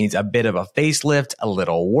just needs a bit of a facelift, a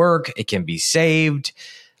little work? It can be saved.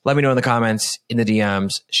 Let me know in the comments, in the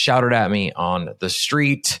DMs. Shout it at me on the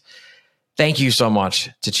street. Thank you so much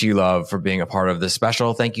to Chi Love for being a part of this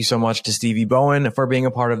special. Thank you so much to Stevie Bowen for being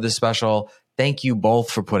a part of this special. Thank you both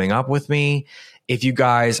for putting up with me. If you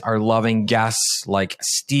guys are loving guests like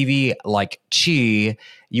Stevie, like Chi,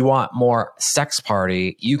 you want more Sex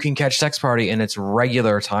Party, you can catch Sex Party in its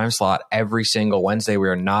regular time slot every single Wednesday. We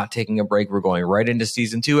are not taking a break. We're going right into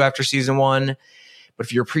season 2 after season 1. But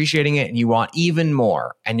if you're appreciating it and you want even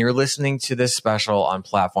more, and you're listening to this special on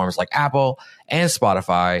platforms like Apple and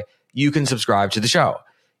Spotify, you can subscribe to the show.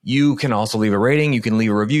 You can also leave a rating. You can leave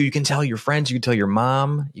a review. You can tell your friends. You can tell your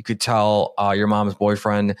mom. You could tell your mom's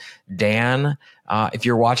boyfriend, Dan. If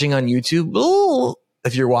you're watching on YouTube,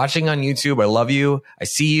 I love you. I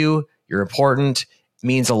see you. You're important. It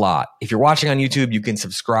means a lot. If you're watching on YouTube, you can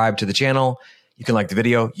subscribe to the channel. You can like the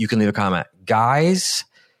video. You can leave a comment. Guys,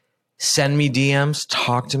 send me DMs.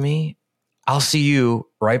 Talk to me. I'll see you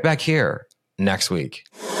right back here next week.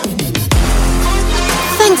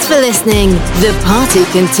 Thanks for listening. The party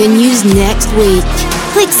continues next week.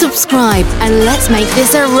 Click subscribe and let's make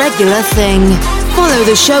this a regular thing. Follow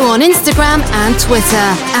the show on Instagram and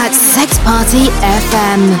Twitter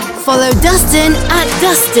 @SexPartyFM. Follow Dustin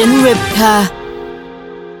 @DustinRibka.